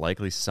 then it's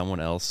likely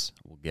someone else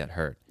will get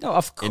hurt. No,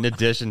 of course. In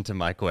addition to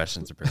my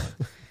questions,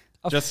 apparently.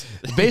 Just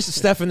based,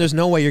 Stefan, there's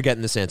no way you're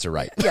getting this answer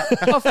right. Yeah,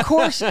 of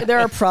course there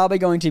are probably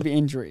going to be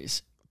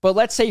injuries. But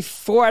let's say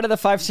 4 out of the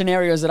 5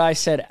 scenarios that I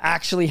said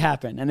actually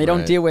happen, and they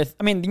don't deal with,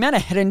 the amount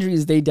of head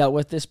injuries they dealt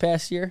with this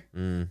past year,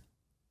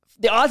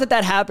 the odds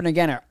that happen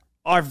again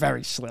are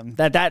very slim.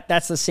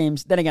 That's the same.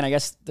 Then again, I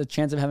guess the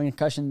chance of having a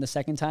concussion the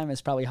second time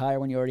is probably higher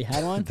when you already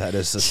had one. That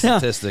is a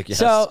statistic, yes.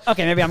 So,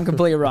 okay, maybe I'm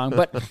completely wrong.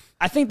 But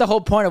I think the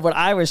whole point of what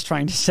I was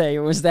trying to say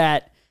was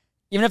that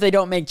even if they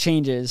don't make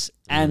changes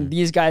and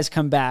these guys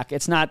come back,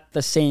 it's not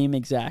the same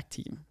exact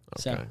team.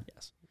 Okay. So,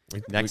 yes.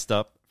 Next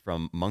up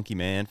from Monkey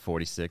Man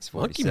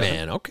 4647. Monkey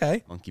Man,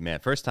 okay. Monkey Man.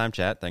 First time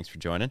chat. Thanks for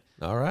joining.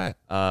 All right.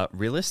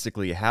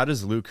 Realistically, how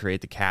does Lou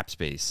create the cap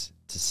space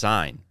to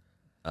sign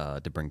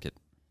DeBrincat?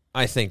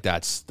 I think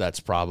that's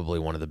probably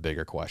one of the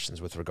bigger questions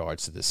with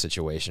regards to this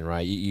situation,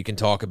 right? You can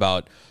talk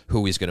about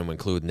who he's going to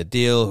include in the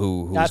deal,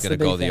 who's going to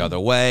go the other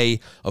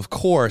way, of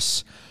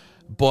course,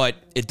 but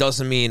it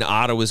doesn't mean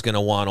Ottawa's going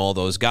to want all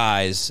those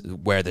guys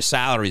where the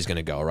salary is going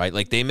to go, right?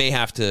 Like they may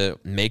have to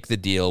make the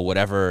deal,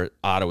 whatever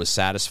Ottawa's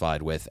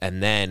satisfied with,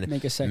 and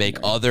then make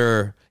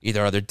other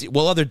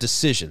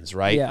decisions,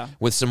 right? Yeah.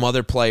 With some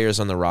other players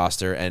on the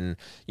roster, and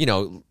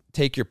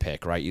take your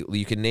pick, right?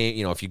 You can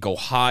name, if you go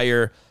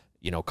higher.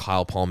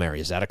 Kyle Palmieri,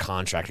 is that a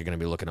contract you're going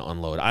to be looking to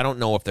unload? I don't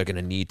know if they're going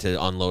to need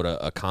to unload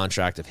a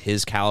contract of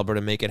his caliber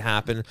to make it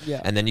happen.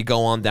 Yeah. And then you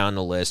go on down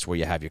the list where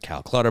you have your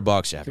Cal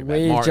Clutterbucks, you have your Matt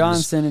Wade Martins,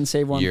 Johnson and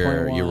save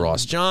 1.1. Your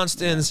Ross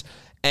Johnstons,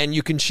 and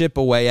you can chip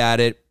away at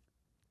it.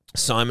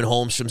 Simon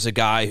Holmstrom's a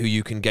guy who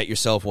you can get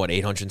yourself,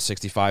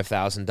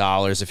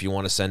 $865,000 if you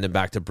want to send him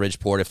back to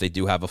Bridgeport if they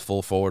do have a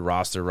full forward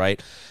roster, right?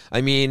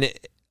 I mean,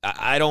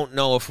 I don't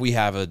know if we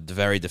have a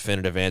very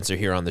definitive answer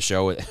here on the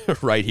show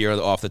right here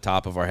off the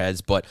top of our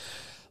heads, but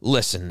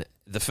listen,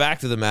 the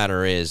fact of the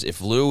matter is, if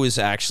Lou is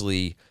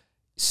actually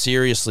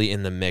seriously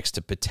in the mix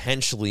to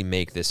potentially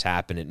make this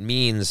happen, it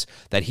means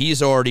that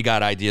he's already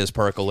got ideas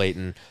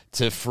percolating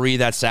to free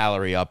that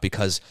salary up,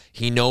 because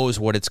he knows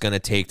what it's going to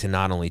take to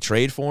not only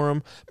trade for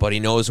him, but he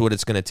knows what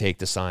it's going to take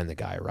to sign the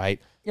guy, right?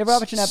 You ever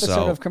watch an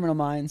episode of Criminal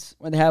Minds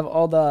where they have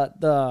all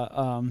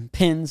the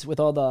pins with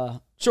all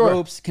the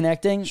ropes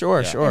connecting?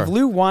 Sure. If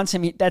Lou wants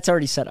him, that's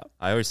already set up.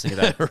 I always think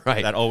of that,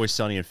 Right. that Always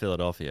Sunny in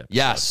Philadelphia episode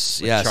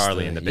Yes. with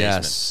Charlie in the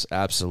basement. Yes,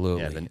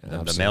 absolutely. Yeah,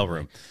 the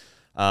mailroom.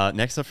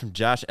 Next up from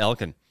Josh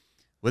Elkin.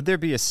 Would there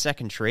be a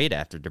second trade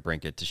after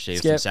DeBrincat to shave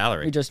some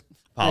salary? Next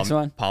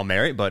one.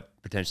 Palmieri, but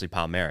potentially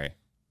Palmieri.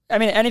 I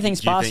mean,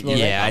 anything's possible.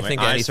 Yeah, I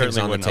think anything's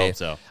on the table. Hope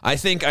so. I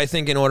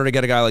think in order to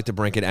get a guy like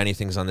DeBrincat,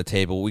 anything's on the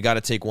table. We got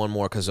to take one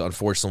more because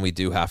unfortunately we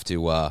do have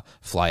to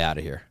fly out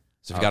of here.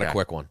 So if you got a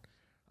quick one.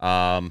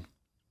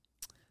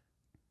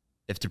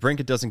 If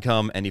DeBrincat doesn't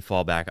come, any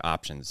fallback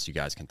options you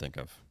guys can think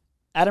of?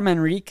 Adam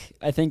Henrique,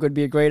 I think, would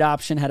be a great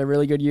option. Had a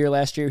really good year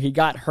last year. He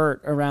got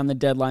hurt around the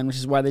deadline, which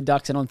is why the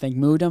Ducks, I don't think,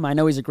 moved him. I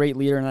know he's a great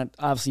leader, and that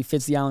obviously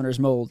fits the Islanders'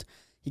 mold.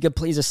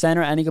 He's a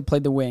center, and he could play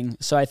the wing.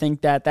 So I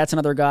think that's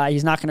another guy.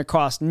 He's not going to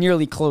cost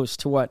nearly close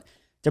to what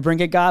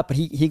DeBrincat got, but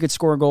he could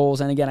score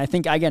goals. And again, I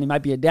think, he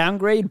might be a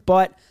downgrade,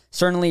 but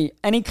certainly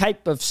any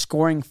type of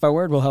scoring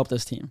forward will help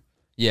this team.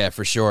 Yeah,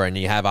 for sure. And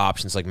you have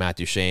options like Matt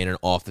Duchene and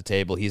off the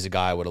table. He's a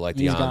guy I would have liked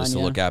the Islanders to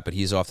look at, but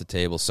he's off the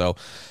table. So,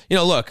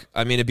 look,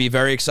 I mean, it'd be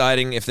very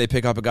exciting if they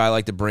pick up a guy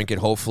like DeBrincat.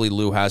 Hopefully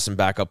Lou has some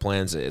backup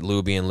plans.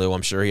 Lou being Lou,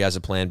 I'm sure he has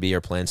a plan B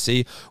or plan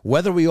C.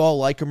 Whether we all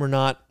like him or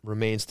not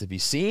remains to be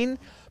seen.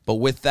 But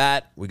with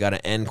that, we got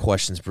to end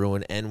Questions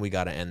Brewing, and we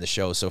got to end the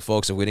show. So,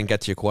 folks, if we didn't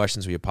get to your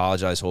questions, we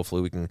apologize.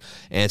 Hopefully we can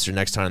answer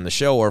next time on the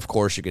show. Or, of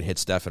course, you can hit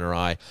Stefan or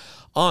I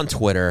on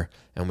Twitter,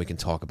 and we can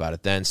talk about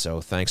it then.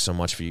 So thanks so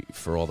much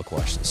for all the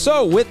questions.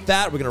 So with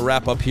that, we're going to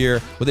wrap up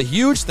here with a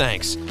huge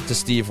thanks to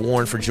Steve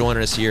Warne for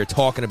joining us here,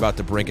 talking about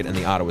DeBrincat and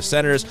the Ottawa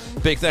Senators.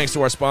 Big thanks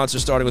to our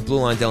sponsors, starting with Blue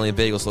Line Deli and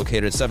Bagels,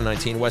 located at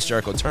 719 West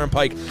Jericho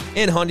Turnpike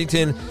in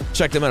Huntington.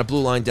 Check them out at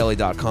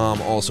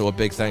BlueLineDeli.com. Also, a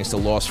big thanks to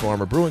Lost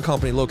Farmer Brewing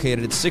Company,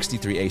 located at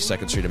 63A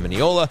 2nd Street in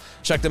Mineola.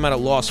 Check them out at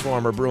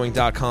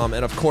LostFarmerBrewing.com.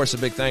 And, of course, a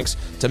big thanks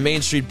to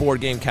Main Street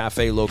Board Game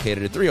Cafe,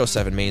 located at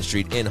 307 Main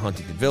Street in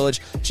Huntington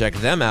Village. Check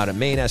them out at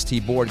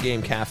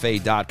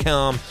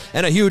MainSTBoardGameCafe.com.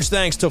 And a huge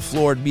thanks to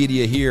Floored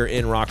Media here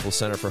in Rockville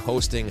Center for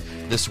hosting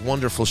this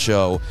wonderful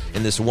show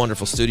in this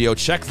wonderful studio.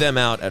 Check them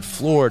out at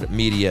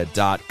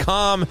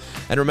FlooredMedia.com.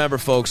 And remember,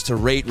 folks, to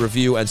rate,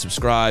 review, and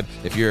subscribe.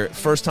 If you're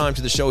first time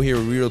to the show here,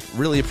 we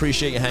really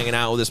appreciate you hanging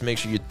out with us. Make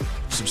sure you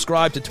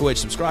subscribe to Twitch,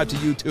 subscribe to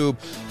YouTube,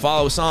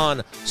 follow us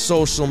on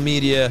social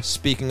media.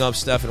 Speaking of,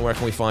 Stefan, where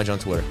can we find you on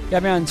Twitter?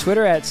 Got me on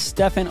Twitter at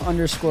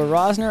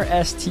Stefan_Rosner,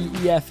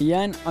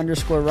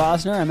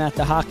 STEFEN_Rosner. I'm at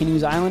the Hockey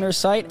News Islanders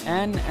site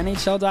and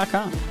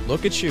NHL.com.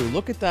 Look at you.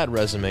 Look at that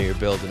resume you're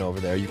building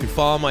over there. You can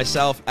follow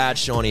myself at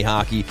Shawnee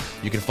Hockey.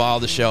 You can follow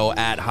the show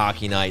at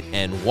Hockey Night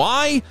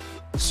NY.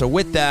 So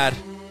with that,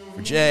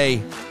 for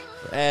Jay,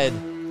 for Ed,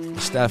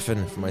 for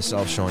Stefan, for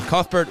myself, Sean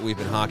Cuthbert, we've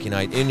been Hockey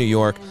Night in New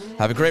York.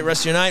 Have a great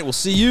rest of your night. We'll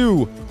see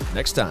you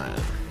next time.